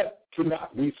 but to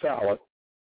not be silent.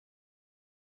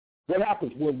 What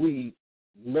happens when we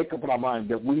make up in our mind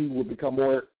that we will become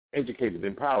more educated,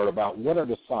 empowered about what are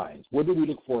the signs? What do we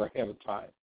look for ahead of time?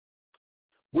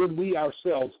 When we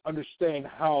ourselves understand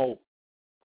how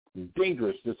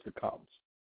dangerous this becomes,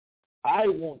 I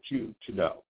want you to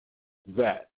know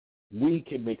that we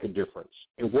can make a difference.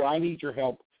 And where I need your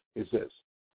help is this.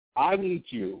 I need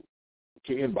you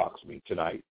to inbox me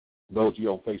tonight, those of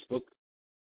you on Facebook.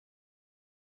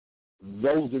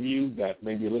 Those of you that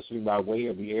may be listening by way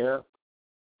of the air,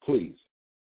 please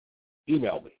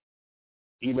email me.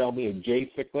 Email me at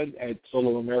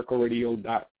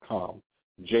jthicklin@soulofamericaradio.com.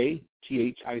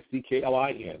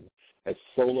 JTHICKLIN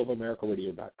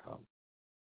 @soulofamericaradio.com.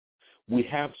 We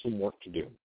have some work to do.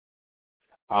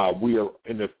 We are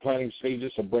in the planning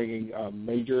stages of bringing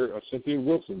Major Cynthia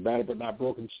Wilson, Battered But Not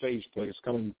Broken stage play is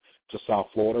coming to South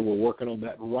Florida. We're working on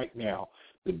that right now.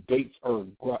 The dates are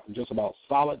just about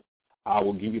solid. I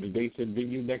will give you the dates and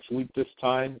venue next week this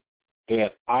time,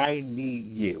 and I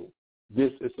need you.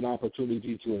 This is an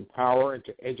opportunity to empower and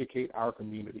to educate our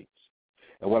communities.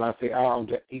 And when I say our,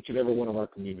 to each and every one of our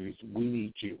communities, we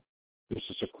need you. This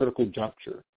is a critical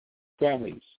juncture.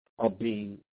 Families are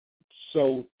being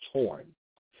so torn.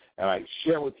 And I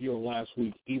shared with you last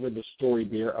week even the story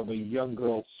there of a young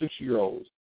girl, 6-year-old,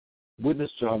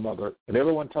 witnessed to her mother, and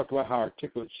everyone talked about how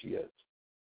articulate she is.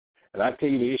 And I tell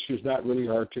you, the issue is not really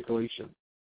her articulation.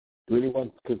 To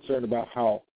anyone concerned about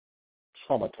how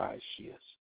traumatized she is.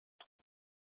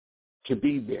 To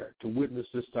be there, to witness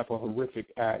this type of horrific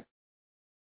act,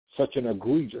 such an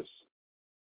egregious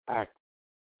act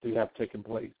to have taken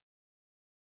place.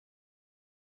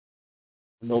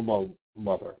 No more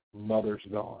mother. Mother's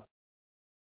gone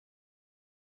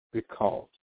because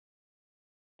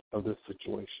of this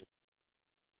situation.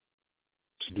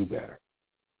 To do better.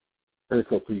 Area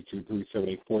code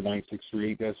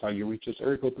 323-784-9638. That's how you reach us.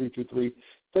 Area code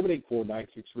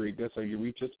 323-784-9638. That's how you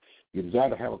reach us. If you desire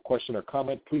to have a question or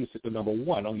comment, please hit the number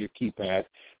 1 on your keypad.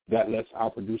 That lets our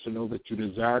producer know that you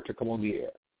desire to come on the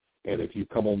air. And if you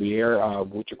come on the air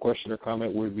with your question or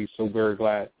comment, we'd be so very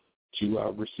glad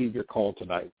to receive your call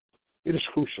tonight. It is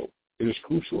crucial. It is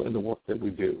crucial in the work that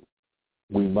we do.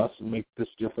 We must make this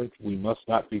difference. We must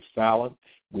not be silent.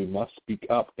 We must speak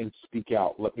up and speak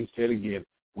out. Let me say it again.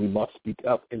 We must speak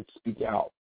up and speak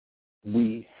out.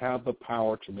 We have the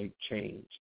power to make change.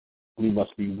 We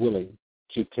must be willing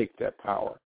to take that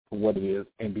power for what it is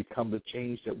and become the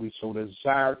change that we so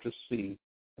desire to see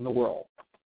in the world.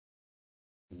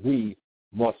 We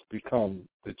must become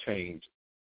the change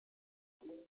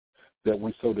that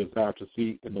we so desire to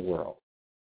see in the world.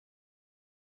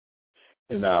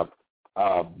 And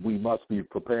we must be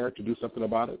prepared to do something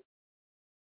about it.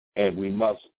 And we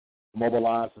must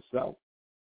mobilize ourselves.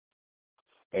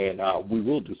 And we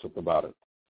will do something about it.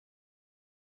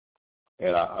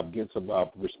 And I'm getting some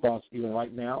response even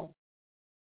right now.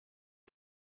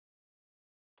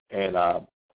 And,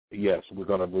 yes, we're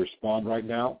going to respond right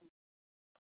now.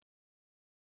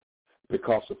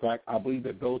 Because of the fact, I believe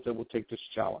that those that will take this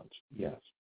challenge, yes.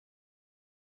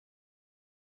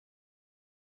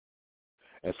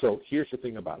 And so here's the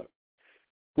thing about it.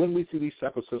 When we see these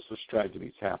type of senseless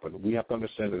tragedies happen, we have to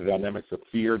understand the dynamics of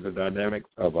fear, the dynamics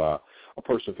of a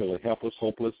person feeling helpless,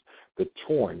 hopeless, the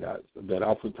torn that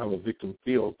oftentimes a victim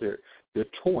feels. They're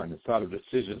torn inside of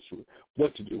decisions,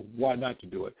 what to do, why not to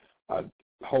do it,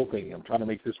 hoping, I'm trying to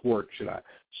make this work, should I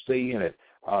stay in it?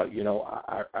 I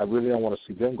really don't want to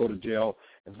see them go to jail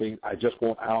and think, I just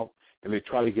want out, and they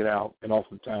try to get out, and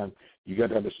oftentimes you got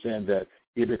to understand that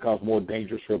it becomes more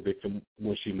dangerous for a victim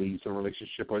when she leaves a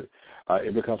relationship.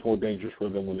 It becomes more dangerous for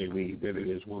them when they leave than it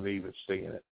is when they even stay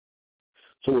in it.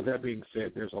 So with that being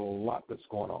said, there's a lot that's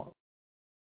going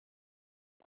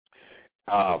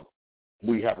on.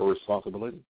 We have a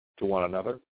responsibility to one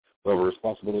another. We have a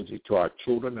responsibility to our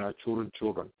children and our children's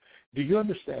children. Do you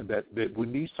understand that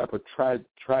when these type of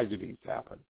tragedies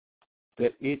happen,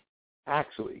 that it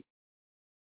actually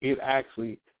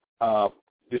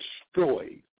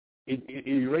destroys, it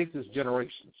erases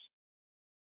generations.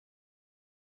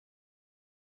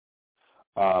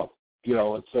 And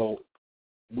so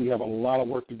we have a lot of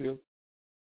work to do,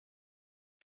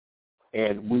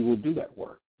 and we will do that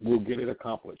work. We'll get it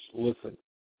accomplished. Listen,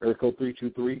 area code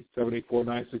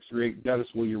 323-784-9638. That is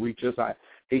where you reach us. I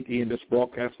hate to end this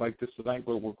broadcast like this tonight,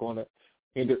 but we're going to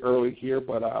end it early here.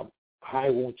 But I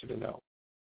want you to know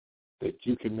that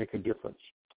you can make a difference.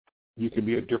 You can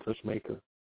be a difference maker.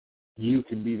 You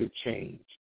can be the change.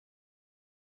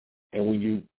 And when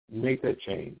you make that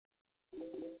change,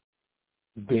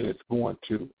 then it's going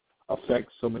to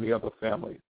affect so many other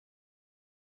families.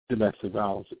 Domestic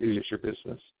violence is your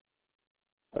business.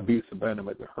 Abuse,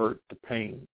 abandonment, the hurt, the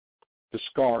pain, the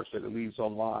scars that it leaves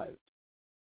on lives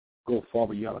go far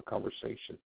beyond a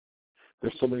conversation.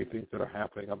 There's so many things that are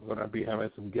happening. I'm going to be having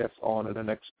some guests on in the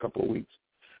next couple of weeks.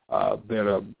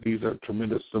 These are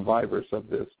tremendous survivors of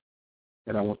this,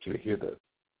 and I want you to hear this.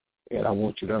 And I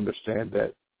want you to understand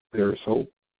that there is hope,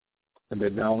 and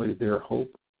that not only is there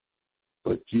hope,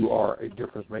 but you are a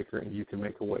difference maker, and you can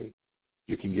make a way.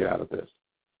 You can get out of this.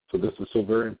 So this is so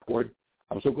very important.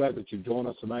 I'm so glad that you joined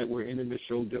us tonight. We're ending this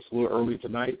show just a little early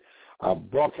tonight.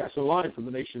 Broadcasting live from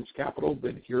the nation's capital.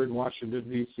 Been here in Washington,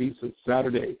 D.C. since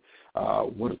Saturday.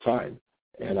 What a time.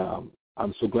 And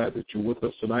I'm so glad that you're with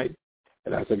us tonight.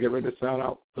 And as I get ready to sign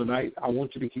out tonight, I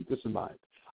want you to keep this in mind.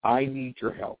 I need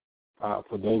your help.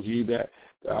 For those of you that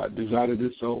desire to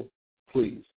do so,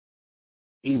 please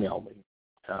email me.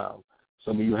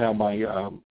 Some of you have my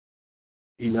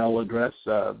email address,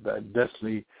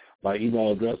 my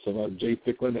email address of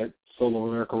Thicklin at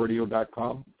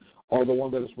soulofamerica.radio.com, or the one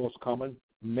that is most common,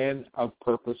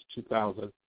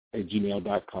 manofpurpose2000 at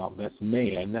gmail.com. That's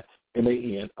man,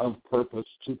 M-A-N, of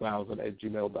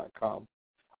purpose2000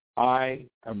 I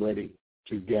am ready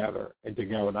to gather and to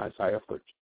galvanize our efforts.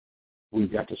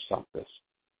 We've got to stop this.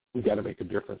 We've got to make a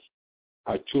difference.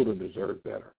 Our children deserve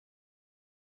better.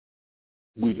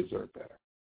 We deserve better.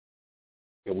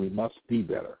 And we must be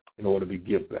better in order to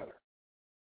give better.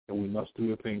 And we must do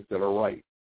the things that are right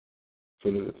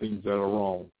so that the things that are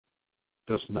wrong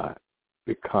does not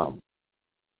become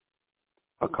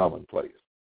a commonplace.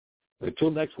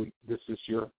 Until next week, this is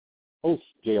your host,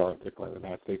 J.R. Thicklin, and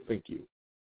I say thank you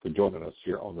for joining us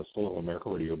here on the Soul of America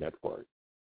Radio Network.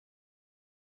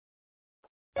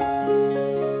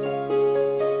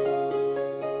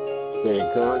 Stay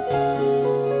encouraged.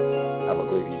 Have a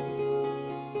great evening.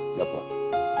 God bless.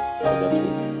 Until next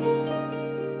week.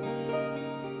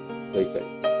 Stay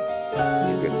safe.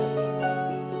 Be good.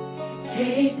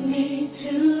 Take me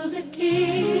to the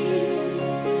King.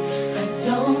 I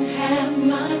don't have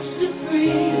much to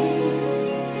bring.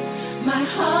 My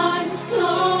heart is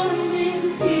torn in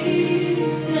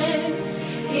pieces.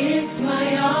 It's my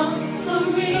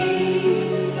offering.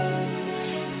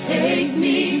 Take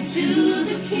me to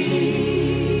the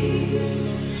King.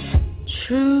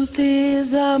 Truth is,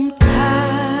 I'm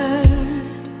tired.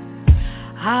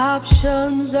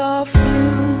 Options are few.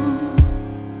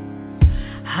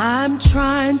 I'm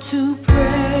trying to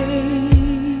pray,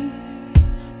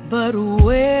 but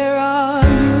where are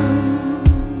you?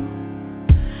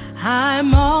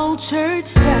 I'm all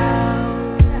churched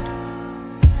out,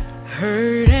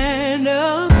 hurt and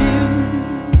abused.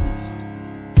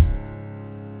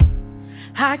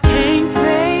 I can't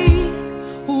say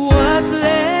what's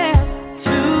left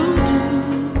to do.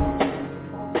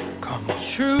 Come on.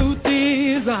 Truth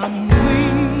is, I'm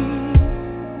weak,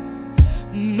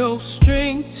 no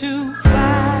strength to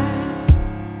fight,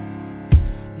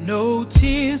 no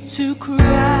tears to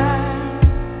cry.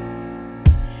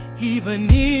 Even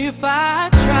if I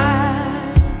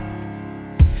try,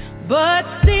 but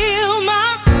still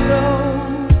my soul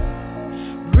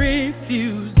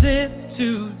refuses to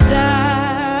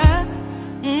die.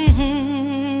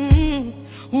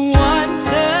 One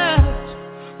touch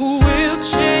will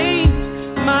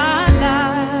change my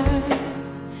life.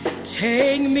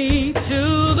 Take me to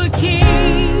the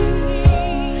King.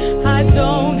 I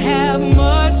don't have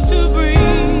much to bring.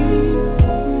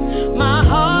 My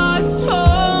heart's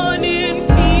torn in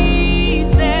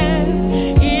pieces.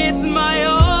 It's my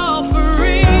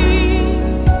offering.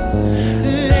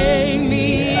 Lay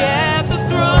me at the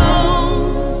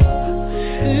throne.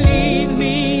 Leave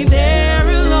me there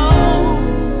alone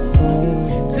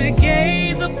to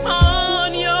gaze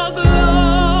upon your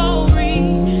glory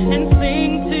and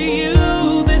sing to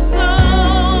you this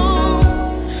song.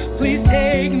 Please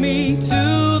take me to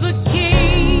the King.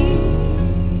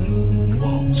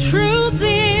 Truth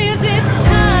is, it's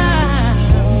time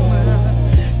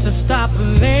to stop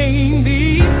playing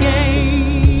these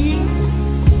games.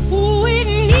 We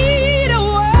need a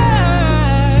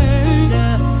word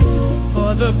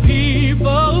for the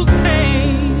people's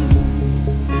pain.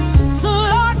 So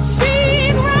Lord,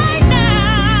 speak right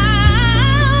now.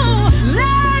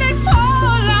 Let it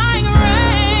fall like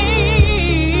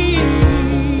rain.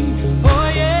 Oh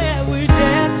yeah, we're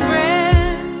desperate.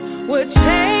 We're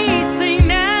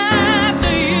chasing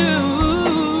after you.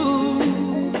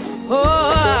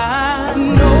 Oh,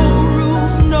 no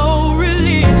rules, no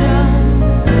religion.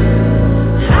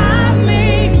 I've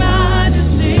made my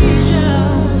decision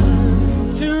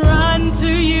to run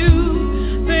to you,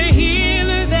 the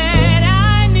healer that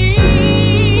I need.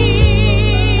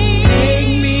 Take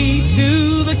me to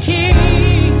the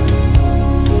King.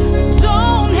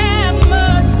 Don't have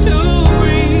much to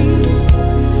bring.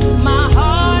 My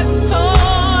heart's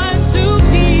torn to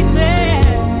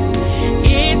pieces.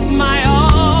 It's my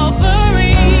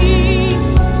offering.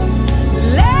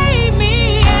 Lay me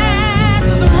at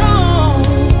the throne.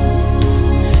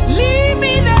 Leave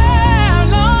me there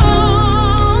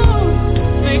alone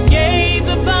to gaze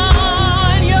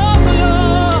upon your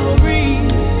glory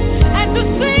and to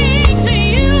sing to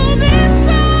you this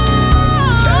song.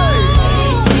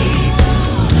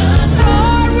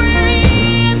 Lord, we're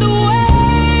in the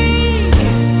way.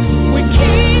 We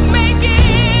keep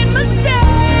making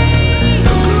mistakes.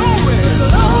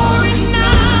 Glory's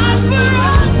not for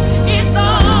us, it's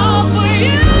all for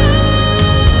you.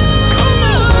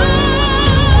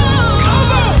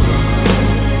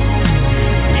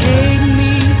 Take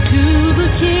me to the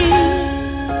King.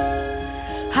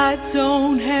 I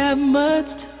don't have much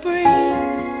to bring.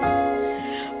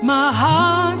 My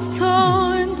heart's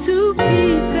torn to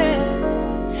pieces.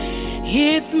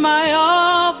 It's my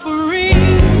offering.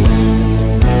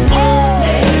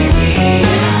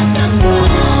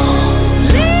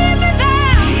 Leave me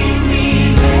there.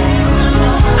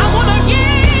 I want to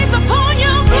gaze upon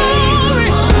your glory.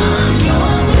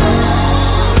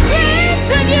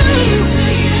 Sing to you.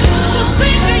 To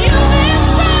sing to you this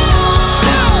song.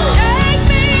 Take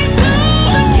me to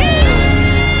the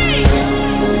King.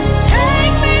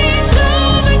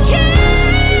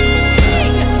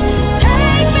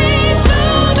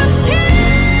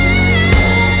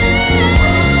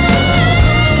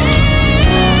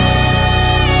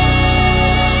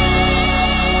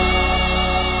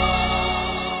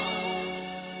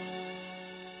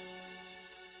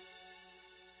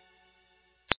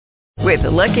 With the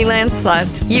Lucky Land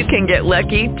Slots, you can get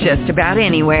lucky just about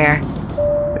anywhere.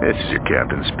 This is your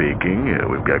captain speaking.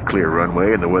 We've got clear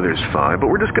runway and the weather's fine, but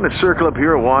we're just going to circle up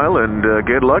here a while and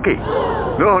get lucky.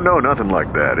 No, nothing like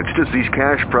that. It's just these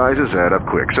cash prizes add up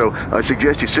quick. So I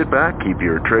suggest you sit back, keep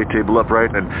your tray table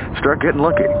upright, and start getting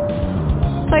lucky.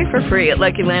 Play for free at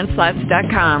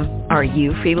LuckyLandSlots.com. Are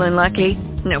you feeling lucky?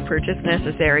 No purchase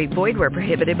necessary. Void where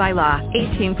prohibited by law.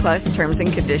 18+ terms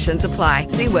and conditions apply.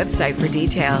 See website for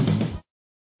details.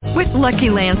 With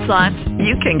Lucky Land Slots,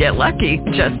 you can get lucky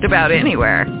just about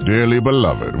anywhere. Dearly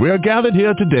beloved, we are gathered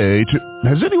here today to...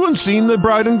 Has anyone seen the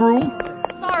bride and groom?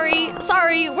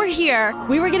 Sorry, we're here.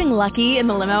 We were getting lucky in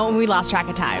the limo and we lost track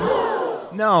of time.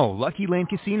 No, Lucky Land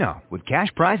Casino, with cash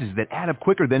prizes that add up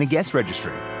quicker than a guest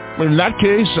registry. In that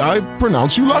case, I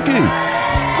pronounce you lucky.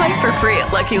 Play for free at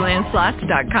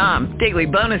LuckyLandSlots.com. Daily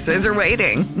bonuses are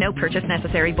waiting. No purchase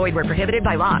necessary. Void where prohibited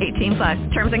by law.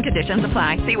 18+. Terms and conditions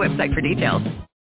apply. See website for details.